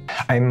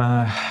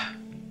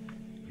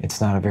 It's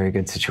not a very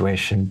good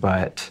situation,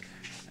 but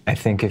I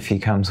think if he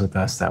comes with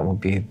us, that will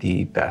be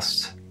the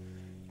best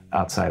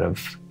outside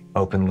of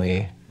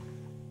openly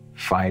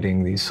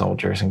fighting these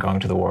soldiers and going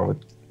to the war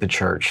with the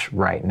church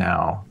right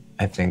now.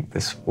 I think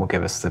this will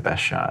give us the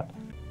best shot.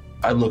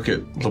 I look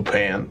at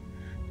Lapin.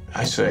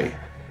 I say,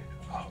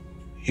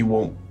 he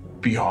won't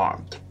be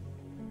harmed.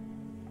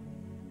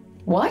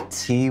 What?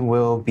 He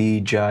will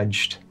be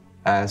judged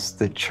as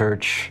the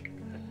church,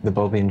 the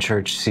Bulbian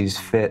church sees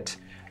fit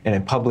in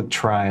a public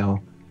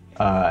trial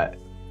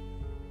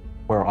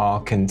where all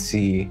can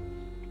see.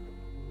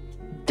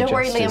 Don't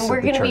worry, Liam, we're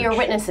going to be your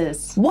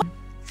witnesses. What?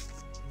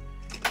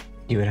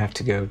 You would have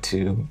to go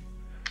to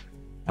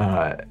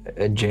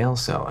a jail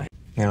cell.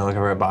 You're gonna look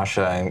at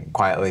Rabasha and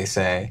quietly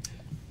say,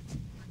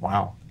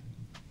 wow.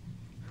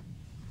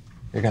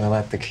 You're gonna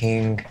let the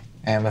king,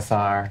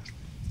 Amathar,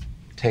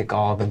 take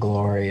all the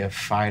glory of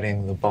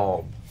fighting the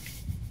bulb.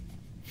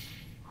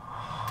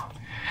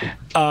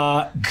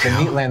 The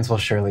Meatlands will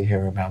surely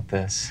hear about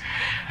this,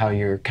 how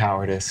your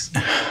cowardice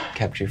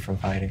kept you from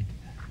fighting.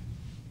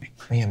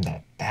 Liam,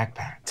 that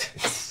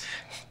backpack.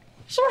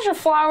 So much of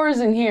flowers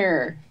in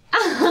here.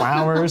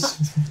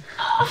 Flowers?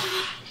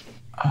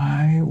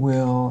 I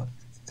will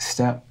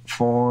step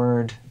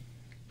forward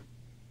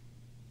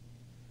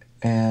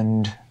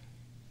and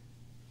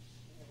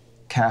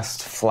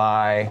cast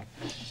Fly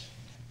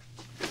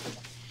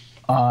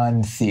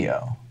on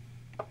Theo.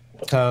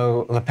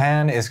 So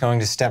Lapin is going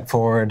to step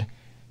forward,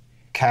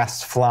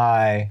 cast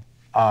Fly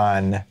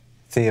on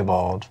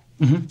Theobald,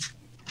 and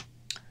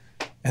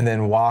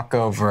then walk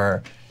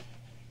over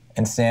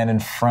and stand in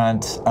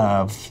front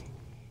of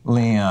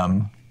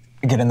Liam,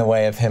 get in the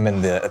way of him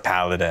and the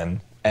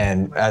paladin,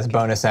 and as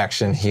bonus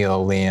action,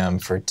 heal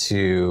Liam for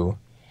 2d6.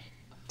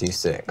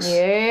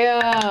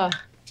 Yeah.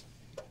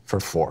 For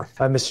 4.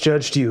 I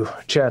misjudged you,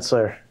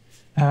 Chancellor.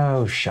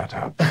 Oh, shut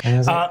up.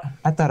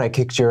 I thought I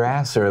kicked your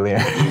ass earlier.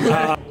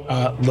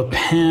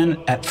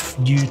 Lapin,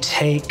 you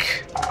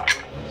take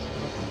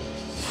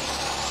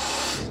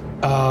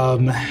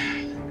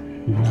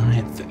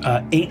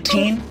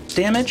 18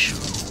 damage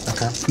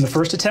from the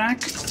first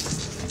attack.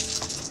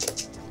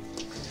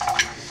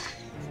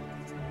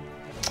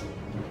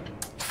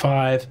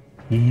 5,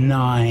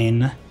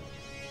 9,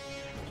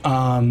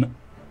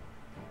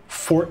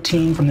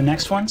 14 from the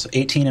next one, so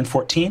 18 and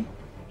 14.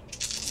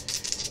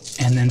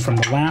 And then from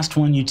the last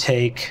one, you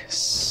take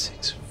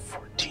 6,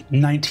 14,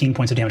 19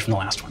 points of damage from the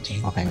last one.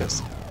 Okay,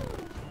 goes.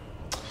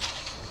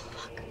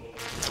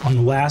 On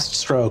the last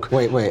stroke.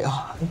 Wait.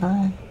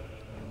 Oh,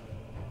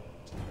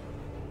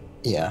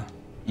 yeah.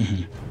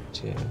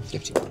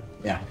 51.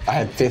 Yeah, I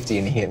had 50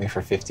 and he hit me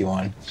for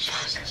 51.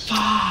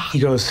 He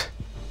goes,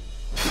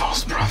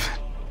 false prophet.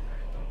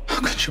 How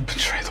could you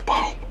betray the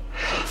bulb?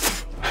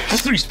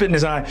 You spit in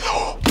his eye.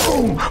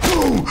 Boom,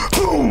 boom,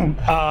 boom.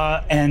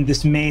 And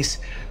this mace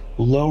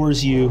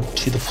lowers you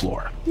to the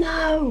floor.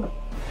 No.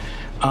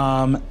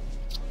 I'm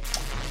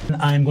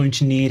going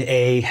to need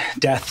a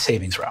death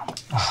saving throw.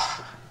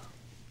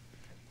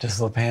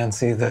 Does Lapin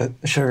see the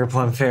sugar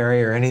plum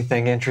fairy or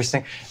anything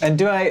interesting? And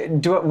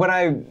would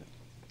I,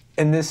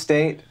 in this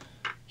state,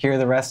 hear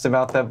the rest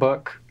about that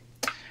book?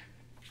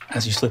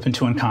 As you slip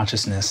into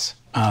unconsciousness,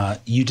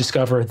 you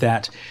discover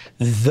that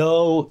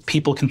though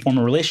people can form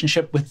a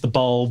relationship with the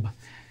bulb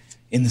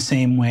in the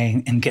same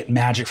way and get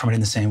magic from it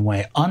in the same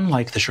way,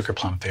 unlike the Sugar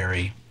Plum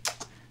Fairy,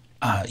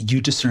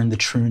 you discern the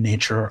true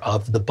nature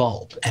of the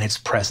bulb and its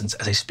presence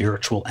as a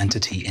spiritual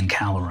entity in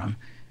Calorum.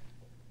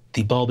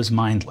 The bulb is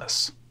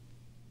mindless.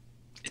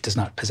 It does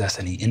not possess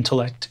any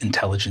intellect,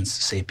 intelligence,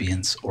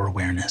 sapience, or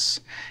awareness.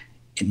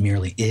 It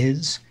merely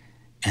is,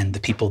 and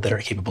the people that are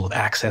capable of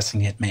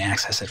accessing it may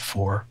access it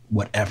for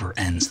whatever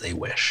ends they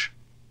wish.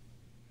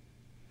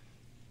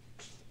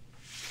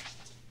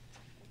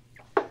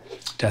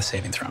 Death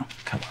saving throw.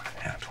 Come on,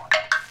 now 20.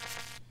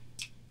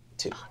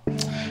 2.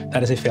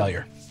 That is a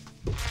failure.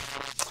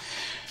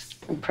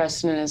 And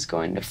Preston is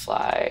going to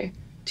fly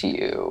to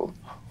you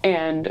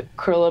and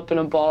curl up in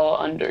a ball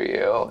under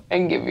you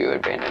and give you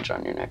advantage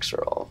on your next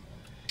roll.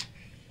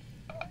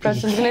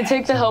 Preston's gonna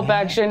take the help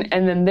action,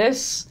 and then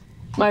this,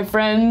 my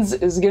friends,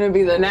 is gonna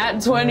be the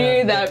nat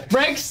 20 that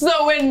breaks the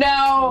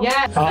window.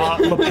 Yes.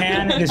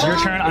 Lapin, it is your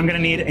turn. I'm gonna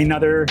need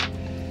another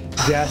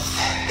death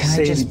Can I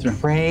saving just throw.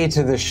 pray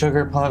to the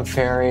Sugar Plum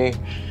Fairy?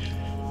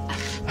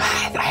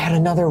 I had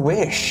another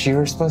wish. I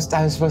was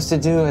supposed to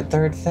do a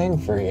third thing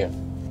for you.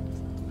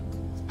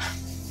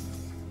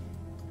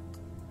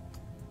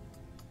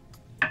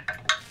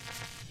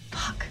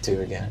 Fuck.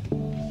 2 again.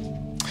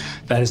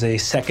 That is a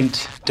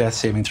second death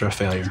saving throw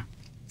failure.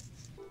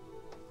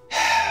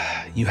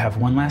 You have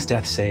one last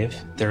death save.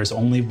 There is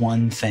only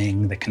one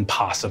thing that can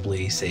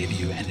possibly save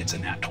you, and it's a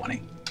nat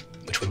 20,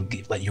 which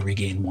would let you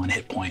regain 1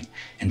 hit point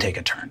and take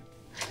a turn.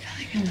 I feel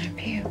like I'm gonna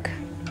puke.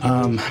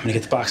 I'm gonna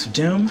get the Box of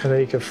Doom. I know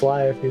you could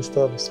fly if you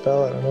still have a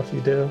spell. I don't know if you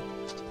do.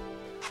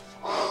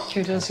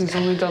 Q-Dust, he's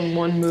only done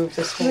one move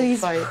this whole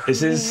fight.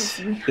 This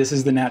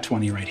is the nat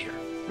 20 right here.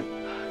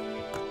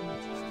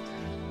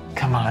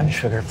 Come on,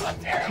 Sugar Plum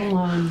Fairy. Come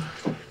on.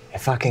 I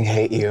fucking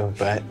hate you,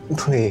 but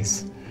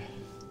please.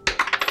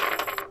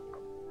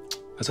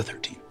 That's a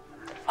 13.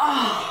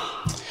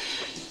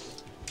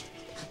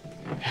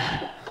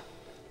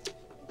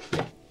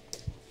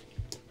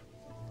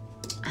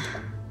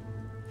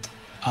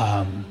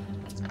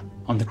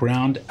 On the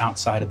ground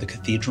outside of the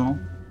cathedral,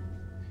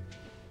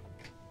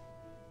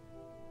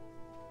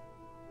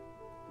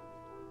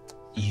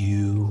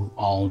 you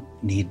all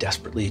need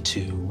desperately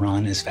to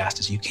run as fast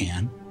as you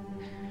can.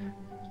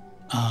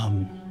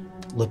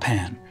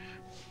 Lapin,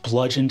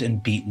 bludgeoned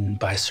and beaten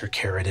by Sir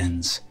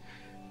Caradin's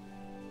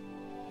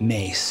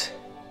mace,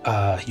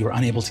 you are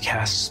unable to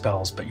cast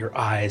spells, but your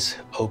eyes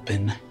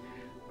open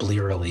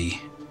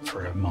blearily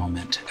for a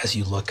moment. As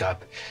you look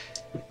up,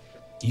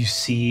 you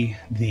see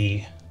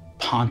the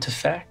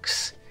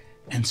Pontifex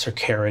and Sir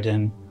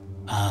Caradin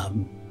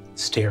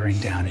staring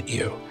down at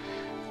you.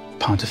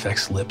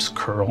 Pontifex's lips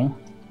curl.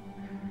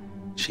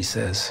 She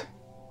says,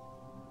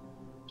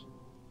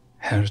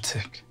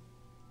 "Heretic,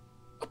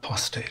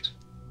 apostate,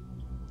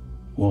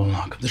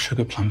 warlock of the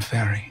Sugar Plum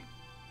Fairy.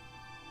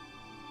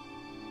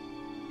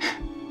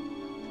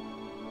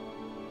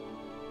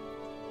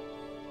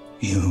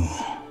 You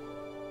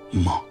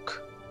mock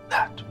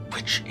that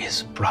which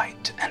is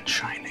bright and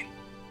shining.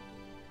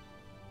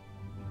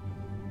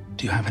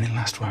 Do you have any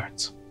last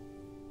words?"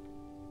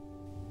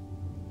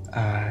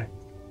 Can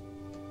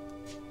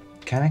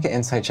I make an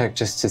insight check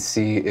just to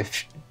see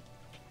if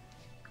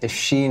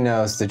she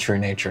knows the true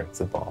nature of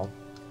the bulb?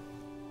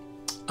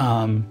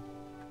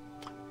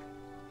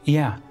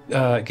 Yeah.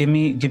 Give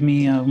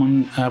me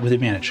one with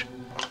advantage.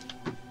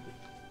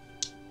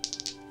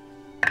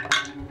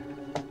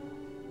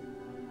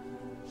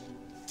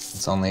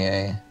 It's only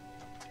a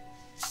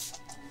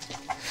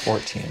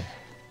 14.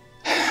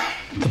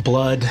 The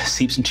blood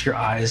seeps into your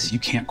eyes. You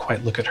can't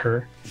quite look at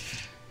her.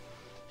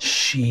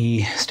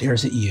 She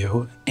stares at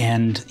you,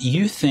 and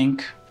you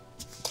think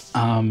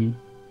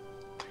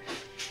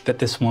that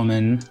this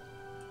woman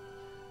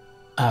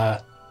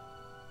not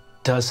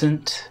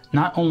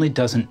only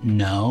doesn't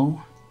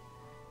know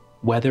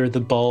whether the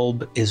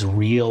bulb is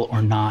real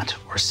or not,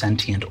 or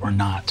sentient or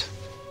not,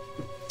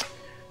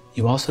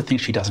 you also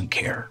think she doesn't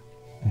care.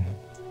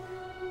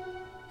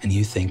 And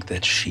you think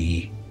that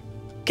she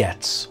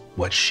gets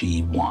what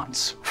she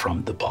wants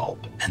from the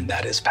bulb, and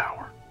that is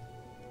power.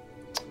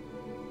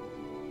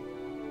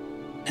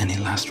 Any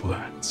last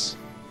words?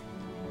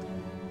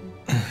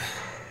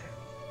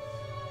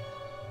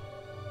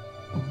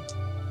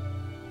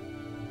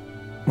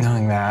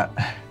 Knowing that,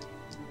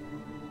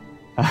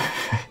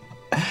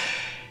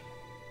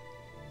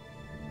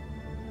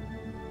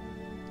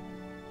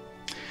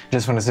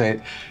 just want to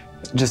say,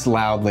 just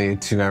loudly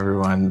to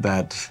everyone,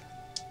 that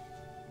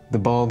the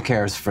bulb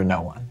cares for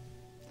no one.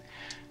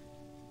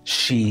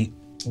 She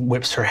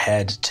whips her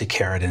head to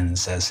Caradin and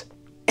says,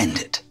 "End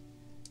it."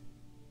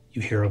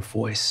 You hear a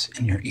voice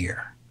in your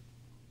ear.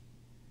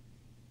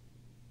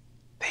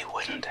 "They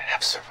wouldn't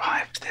have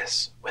survived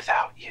this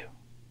without you.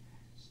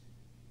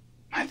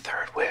 My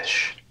third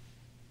wish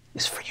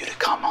is for you to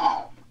come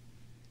home."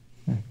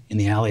 In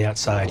the alley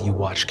outside, you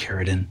watch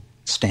Caradin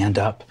stand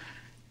up,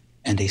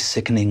 and a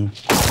sickening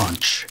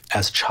crunch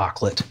as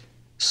chocolate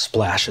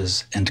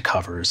splashes and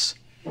covers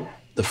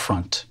the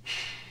front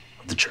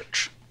of the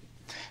church.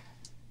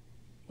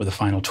 With a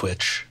final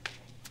twitch,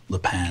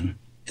 Lapin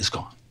is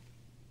gone.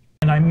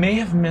 And I may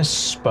have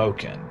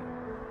misspoken.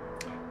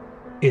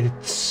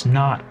 It's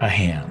not a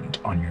hand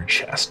on your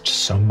chest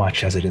so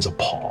much as it is a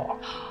paw.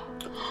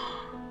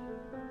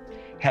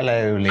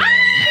 Hello, Liam.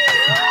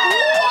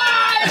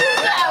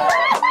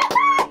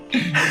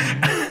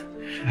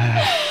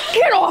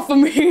 Get off of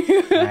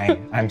me!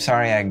 I'm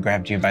sorry I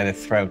grabbed you by the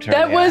throat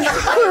That earlier. was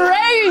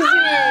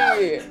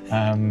crazy!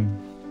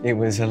 It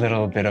was a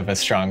little bit of a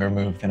stronger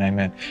move than I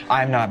meant.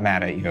 I'm not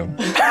mad at you.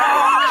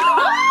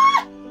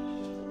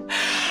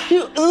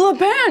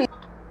 Lapin!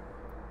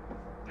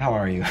 How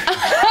are you?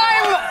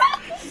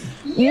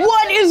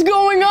 What is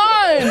going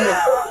on?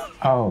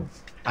 Oh,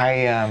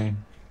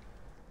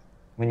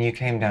 when you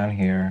came down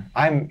here,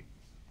 I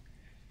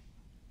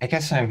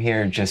guess I'm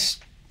here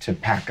just to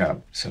pack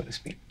up, so to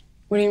speak.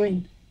 What do you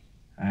mean?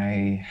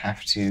 I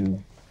have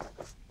to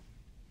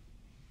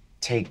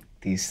take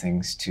these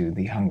things to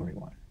the Hungry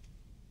One.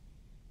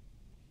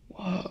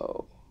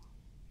 Whoa.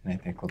 And I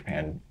think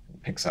Lapin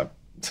picks up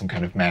some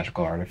kind of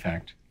magical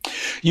artifact.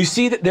 You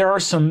see that there are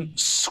some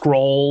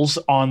scrolls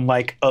on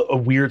like a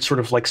weird sort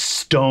of like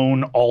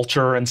stone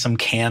altar and some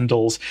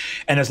candles.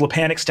 And as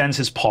Lapin extends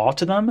his paw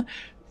to them,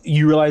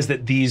 you realize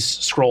that these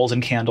scrolls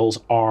and candles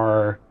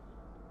are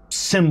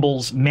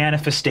symbols,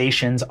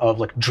 manifestations of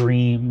like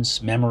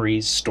dreams,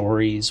 memories,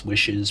 stories,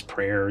 wishes,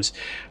 prayers.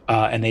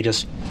 And they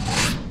just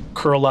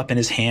curl up in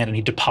his hand and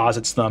he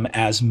deposits them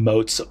as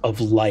motes of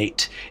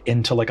light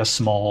into like a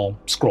small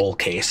scroll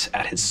case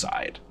at his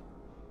side.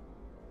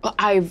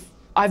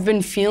 I've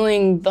been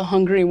feeling the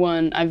Hungry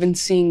One. I've been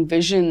seeing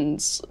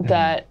visions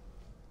that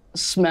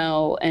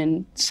smell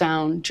and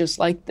sound just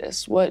like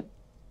this.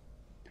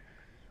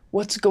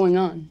 What's going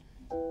on?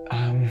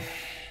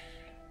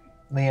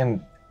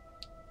 Liam,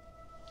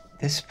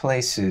 this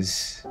place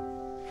is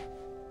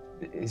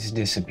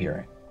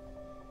disappearing.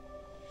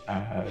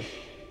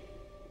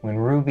 When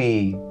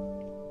Ruby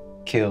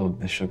killed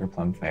the Sugar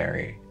Plum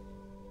Fairy,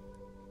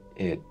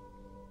 it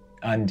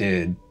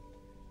undid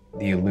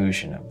the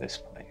illusion of this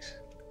place.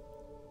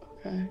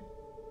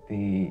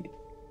 Okay.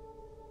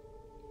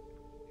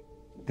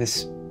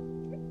 This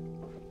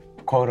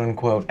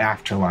quote-unquote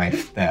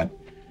afterlife that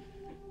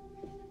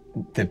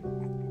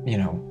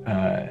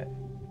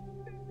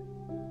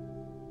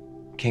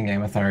King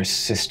Amathar's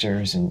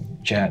sisters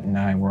and Jet and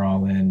I were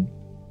all in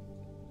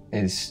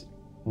is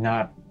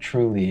not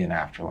truly an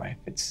afterlife.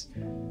 It's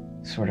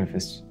sort of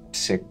this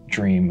sick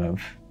dream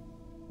of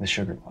the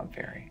Sugar Plum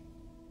Fairy.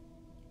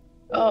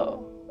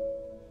 Oh.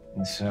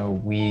 And so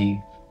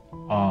we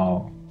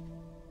all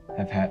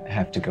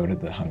have to go to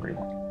the Hungry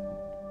One.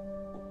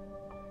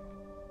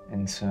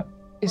 And so...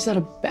 Is that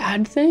a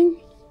bad thing?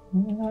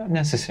 Not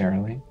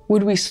necessarily.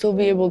 Would we still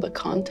be able to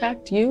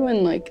contact you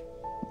and like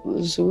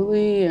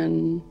Lazuli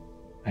and...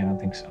 I don't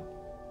think so.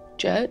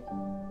 Jet?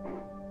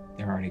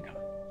 They're already gone.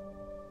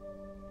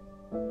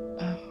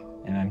 Oh.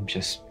 And I'm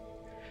just...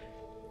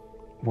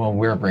 Well,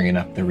 we're bringing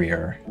up the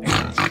rear.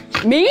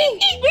 Me?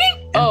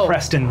 And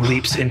Preston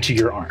leaps into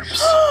your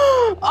arms.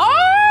 Oh,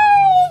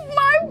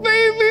 my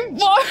baby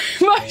boy,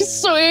 my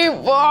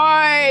sweet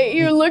boy.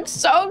 You look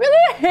so good.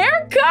 A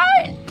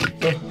haircut?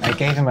 I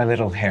gave him a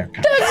little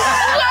haircut. That's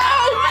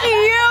so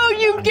cute.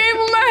 You gave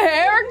him a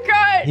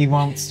haircut. He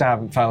won't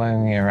stop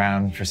following me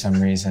around for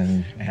some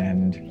reason,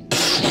 and...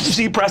 You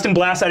see Preston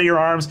blast out of your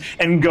arms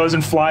and goes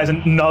and flies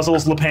and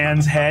nuzzles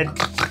Lapin's head.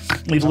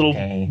 Leaves a little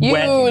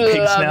wet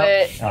pig snout.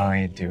 It. Oh,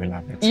 I do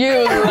love it.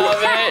 You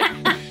love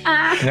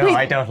it. No,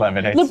 I don't love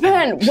it.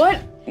 Lapin, what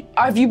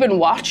have you been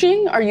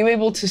watching? Are you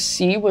able to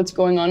see what's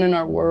going on in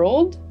our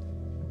world?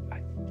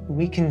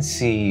 We can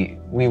see.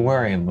 We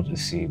were able to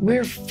see.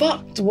 We're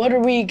fucked. What are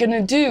we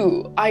gonna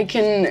do? I'm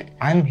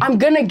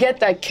gonna get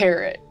that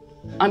carrot.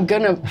 I'm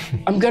gonna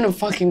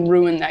fucking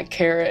ruin that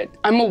carrot.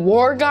 I'm a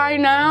war guy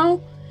now,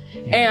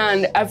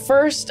 and at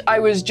first I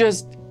was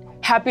just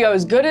happy I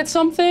was good at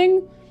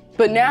something,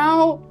 but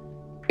now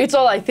it's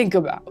all I think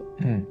about.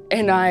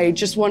 And I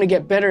just want to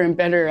get better and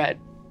better at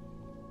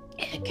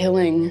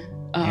killing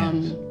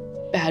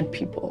bad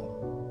people.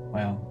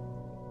 Well,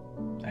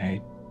 I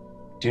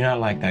do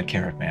not like that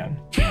carrot man.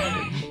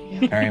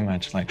 Very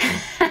much like him.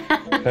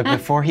 But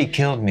before he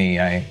killed me,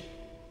 I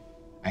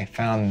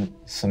found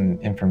some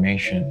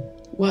information.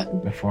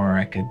 What? Before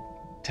I could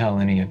tell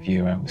any of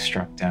you I was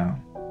struck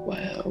down.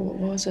 What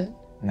was it?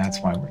 And that's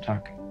why we're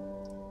talking.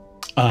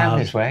 Out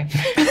his way.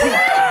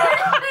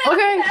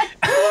 Okay.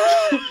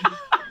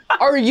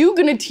 Are you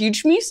gonna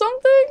teach me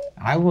something?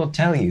 I will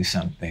tell you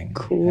something.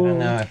 Cool. I don't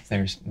know if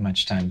there's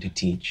much time to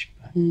teach,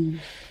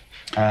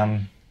 but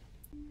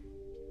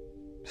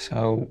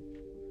so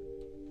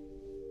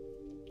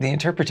the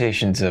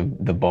interpretations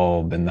of the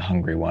bulb and the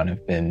Hungry One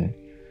have been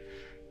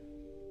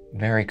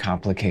very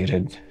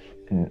complicated,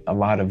 and a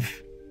lot of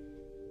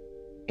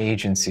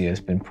agency has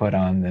been put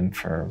on them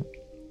for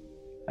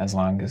as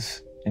long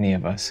as any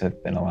of us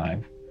have been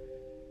alive.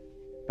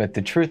 But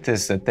the truth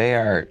is that they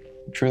are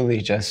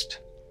truly just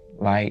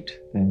light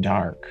and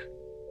dark.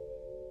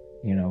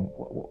 You know,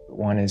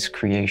 one is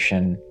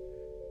creation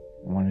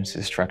one is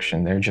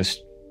destruction. They're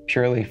just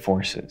purely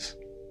forces.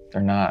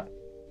 They're not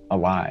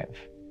alive.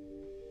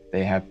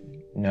 They have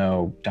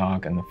no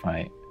dog in the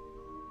fight.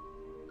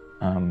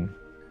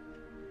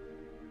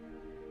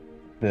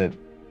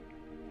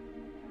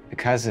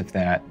 Because of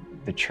that,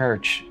 the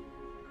church,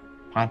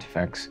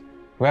 pontifex,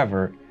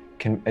 whoever,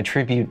 can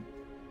attribute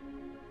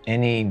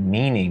any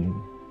meaning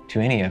to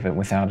any of it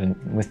with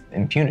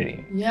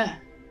impunity. Yeah.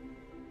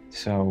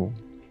 So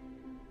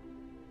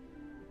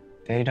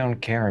they don't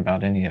care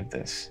about any of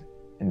this.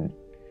 And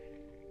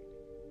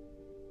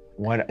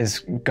what is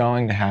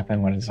going to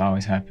happen, what has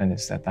always happened,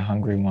 is that the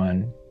Hungry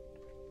One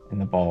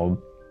and the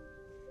bulb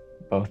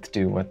both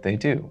do what they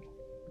do.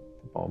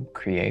 The bulb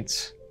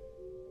creates,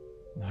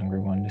 the Hungry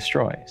One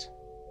destroys.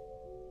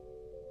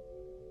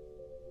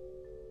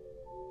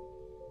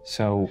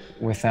 So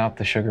without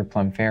the Sugar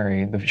Plum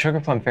Fairy, the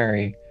Sugar Plum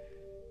Fairy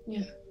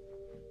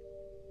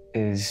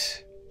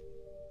is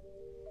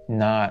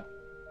not,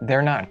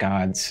 they're not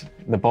gods.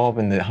 The bulb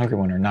and the Hungry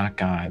One are not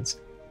gods.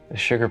 The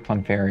Sugar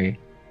Plum Fairy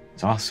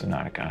is also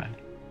not a god.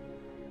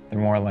 They're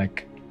more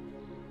like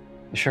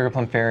the Sugar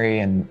Plum Fairy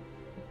and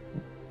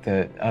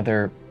the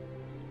other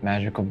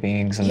magical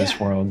beings in this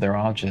world. They're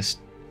all just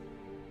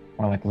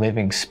more like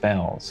living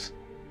spells.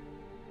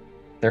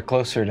 They're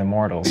closer to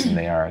mortals than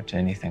they are to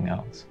anything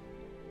else.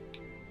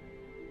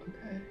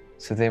 Okay.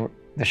 So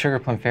the Sugar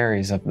Plum Fairy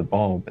is of the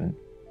bulb, and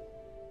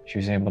she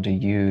was able to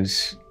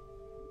use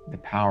the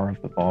power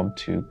of the bulb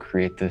to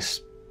create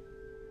this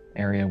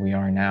area we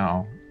are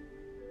now.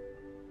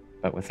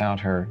 But without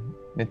her,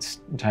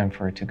 it's time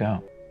for it to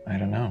go. I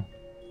don't know.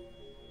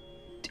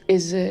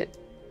 Is it...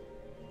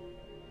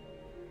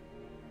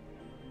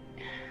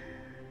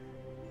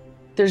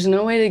 There's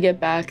no way to get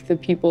back the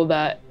people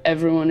that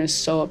everyone is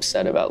so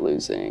upset about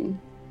losing.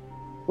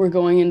 We're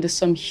going into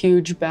some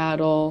huge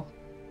battle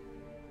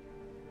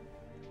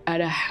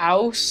at a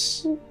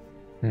house.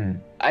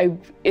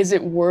 Is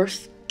it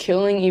worth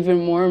killing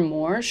even more and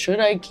more? Should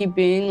I keep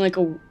being like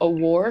a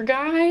war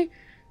guy?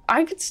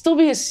 I could still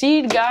be a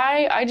seed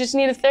guy. I just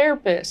need a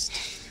therapist.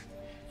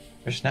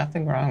 There's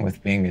nothing wrong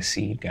with being a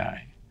seed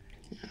guy.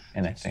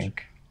 And I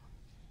think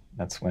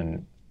that's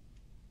when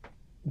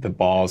the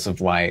balls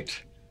of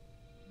light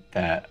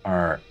that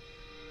are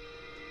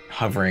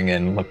hovering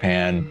in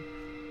Lapin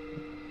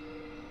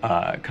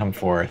come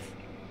forth.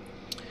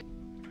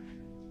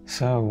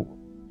 So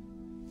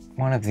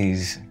one of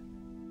these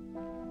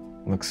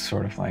looks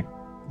sort of like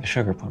the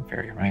Sugar Plum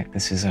Fairy, right?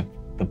 This is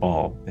the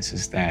bulb. This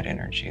is that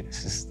energy.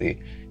 This is the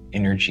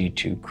energy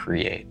to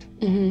create.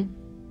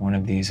 One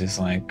of these is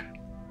like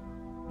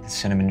the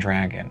Cinnamon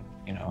Dragon,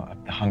 you know,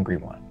 of the Hungry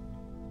One.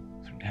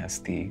 So it has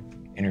the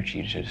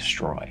energy to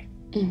destroy.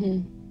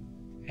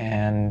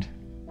 And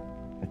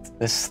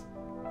this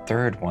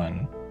third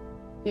one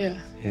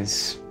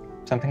is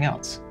something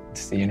else.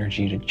 It's the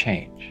energy to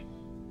change.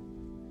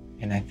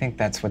 And I think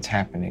that's what's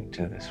happening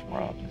to this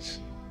world, is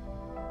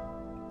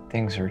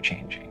things are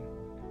changing.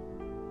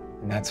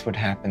 And that's what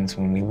happens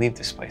when we leave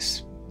this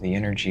place. The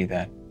energy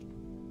that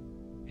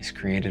is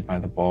created by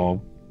the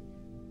bulb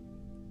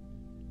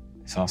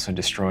is also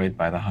destroyed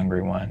by the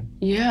Hungry One.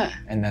 Yeah.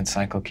 And that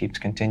cycle keeps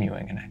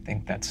continuing, and I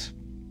think it's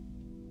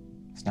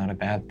not a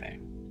bad thing.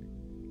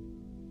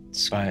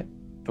 But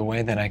the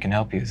way that I can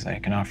help you is I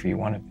can offer you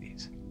one of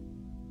these.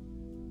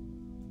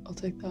 I'll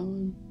take that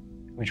one.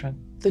 Which one?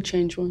 The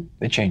change one.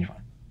 The change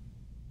one.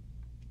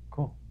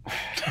 Cool.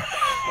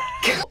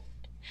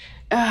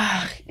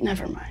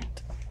 Never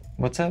mind.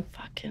 What's up?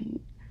 Fucking.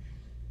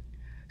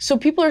 So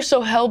people are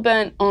so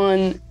hell-bent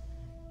on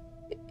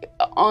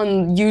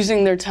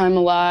using their time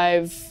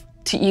alive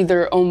to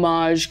either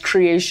homage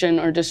creation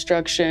or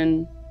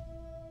destruction,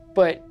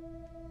 but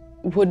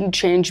wouldn't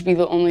change be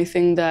the only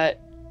thing that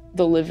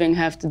the living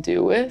have to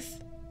do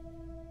with?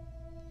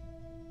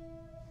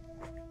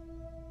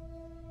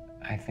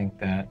 I think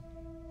that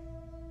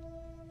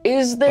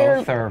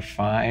both are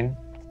fine.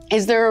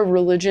 Is there a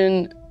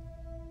religion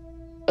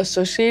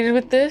associated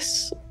with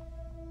this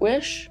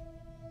wish?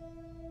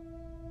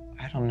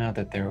 I don't know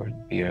that there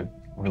would be a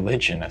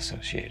religion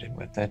associated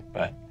with it,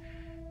 but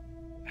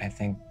I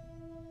think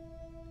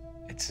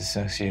it's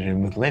associated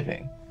with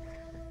living.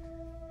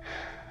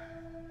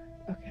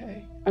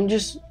 Okay. I'm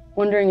just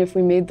wondering if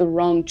we made the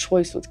wrong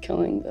choice with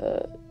killing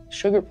the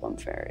Sugar Plum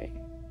Fairy.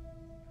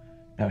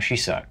 No, she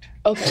sucked.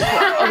 Okay,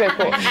 cool. Okay,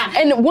 cool.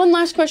 And one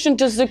last question.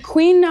 Does the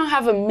queen now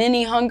have a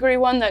mini Hungry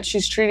One that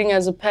she's treating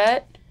as a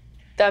pet?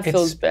 That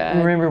feels bad.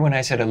 Remember when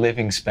I said a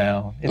living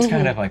spell? It's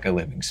kind of like a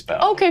living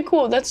spell. Okay,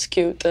 cool. That's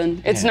cute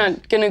then. It's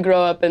not gonna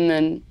grow up and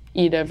then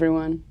eat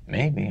everyone.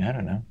 Maybe, I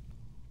don't know.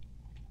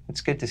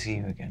 It's good to see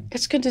you again.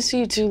 It's good to see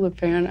you too,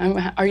 Lapin.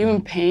 Are you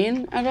in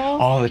pain at all?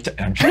 All the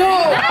time.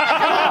 No!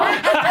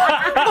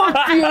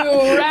 Fuck you,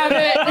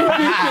 rabbit!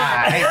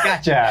 I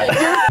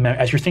gotcha.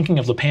 As you're thinking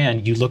of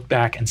Lapin, you look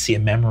back and see a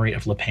memory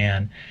of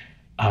Lapin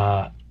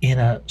in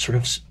a sort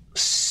of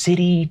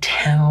city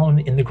town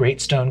in the Great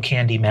Stone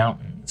Candy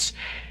Mountains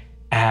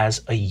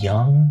as a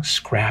young,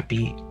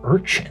 scrappy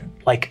urchin,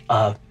 like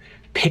a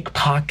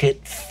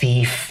pickpocket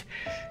thief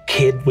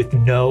kid with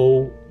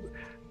no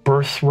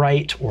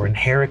birthright or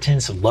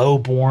inheritance,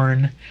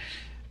 lowborn.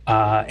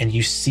 And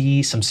you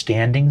see some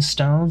standing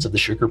stones of the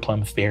Sugar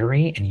Plum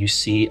Fairy, and you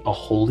see a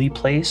holy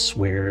place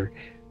where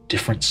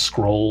different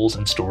scrolls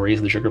and stories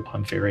of the Sugar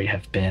Plum Fairy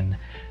have been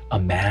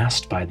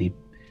amassed by the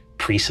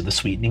priests of the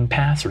Sweetening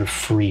Path, sort of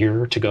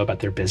freer to go about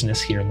their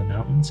business here in the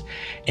mountains.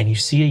 And you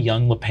see a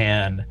young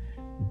Lapin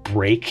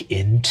break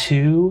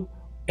into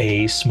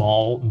a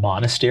small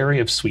monastery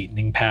of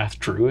Sweetening Path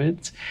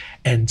druids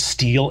and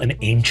steal an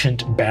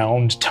ancient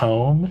bound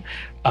tome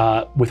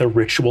with a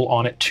ritual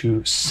on it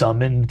to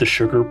summon the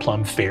Sugar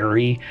Plum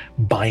Fairy,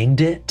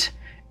 bind it,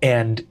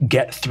 and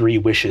get 3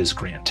 wishes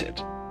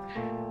granted.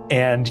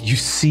 And you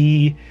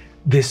see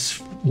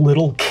this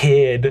little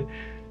kid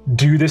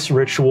do this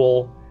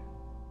ritual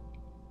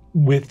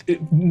with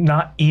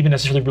not even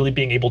necessarily really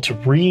being able to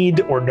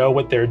read or know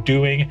what they're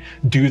doing,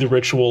 do the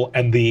ritual,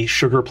 and the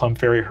Sugar Plum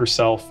Fairy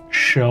herself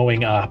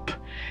showing up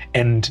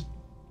and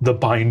the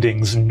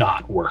bindings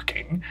not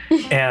working.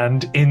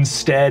 And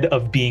instead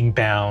of being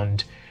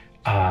bound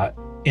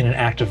in an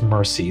act of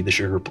mercy,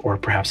 or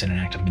perhaps in an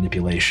act of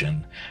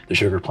manipulation, the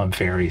Sugar Plum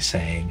Fairy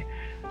saying,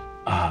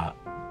 I'm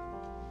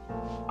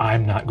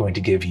not going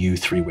to give you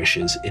 3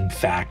 wishes. In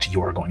fact,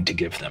 you're going to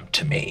give them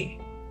to me.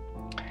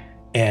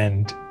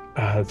 And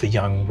the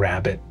young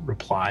rabbit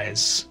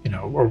replies,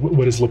 or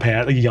what does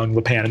the young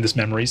Lapin in this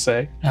memory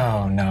say?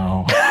 Oh,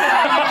 no.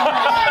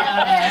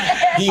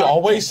 He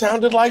always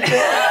sounded like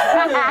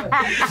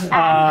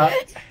that?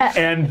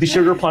 And the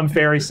Sugar Plum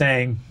Fairy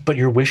saying, but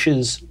your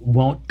wishes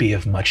won't be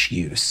of much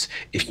use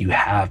if you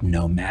have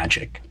no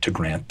magic to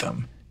grant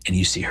them. And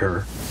you see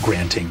her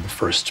granting the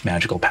first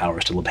magical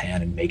powers to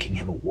Lapin and making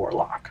him a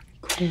warlock.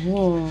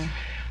 Cool.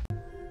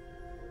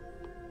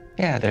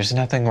 Yeah, there's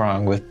nothing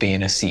wrong with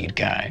being a seed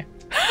guy.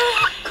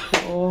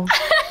 Cool.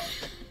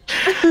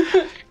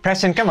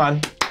 Preston, come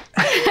on.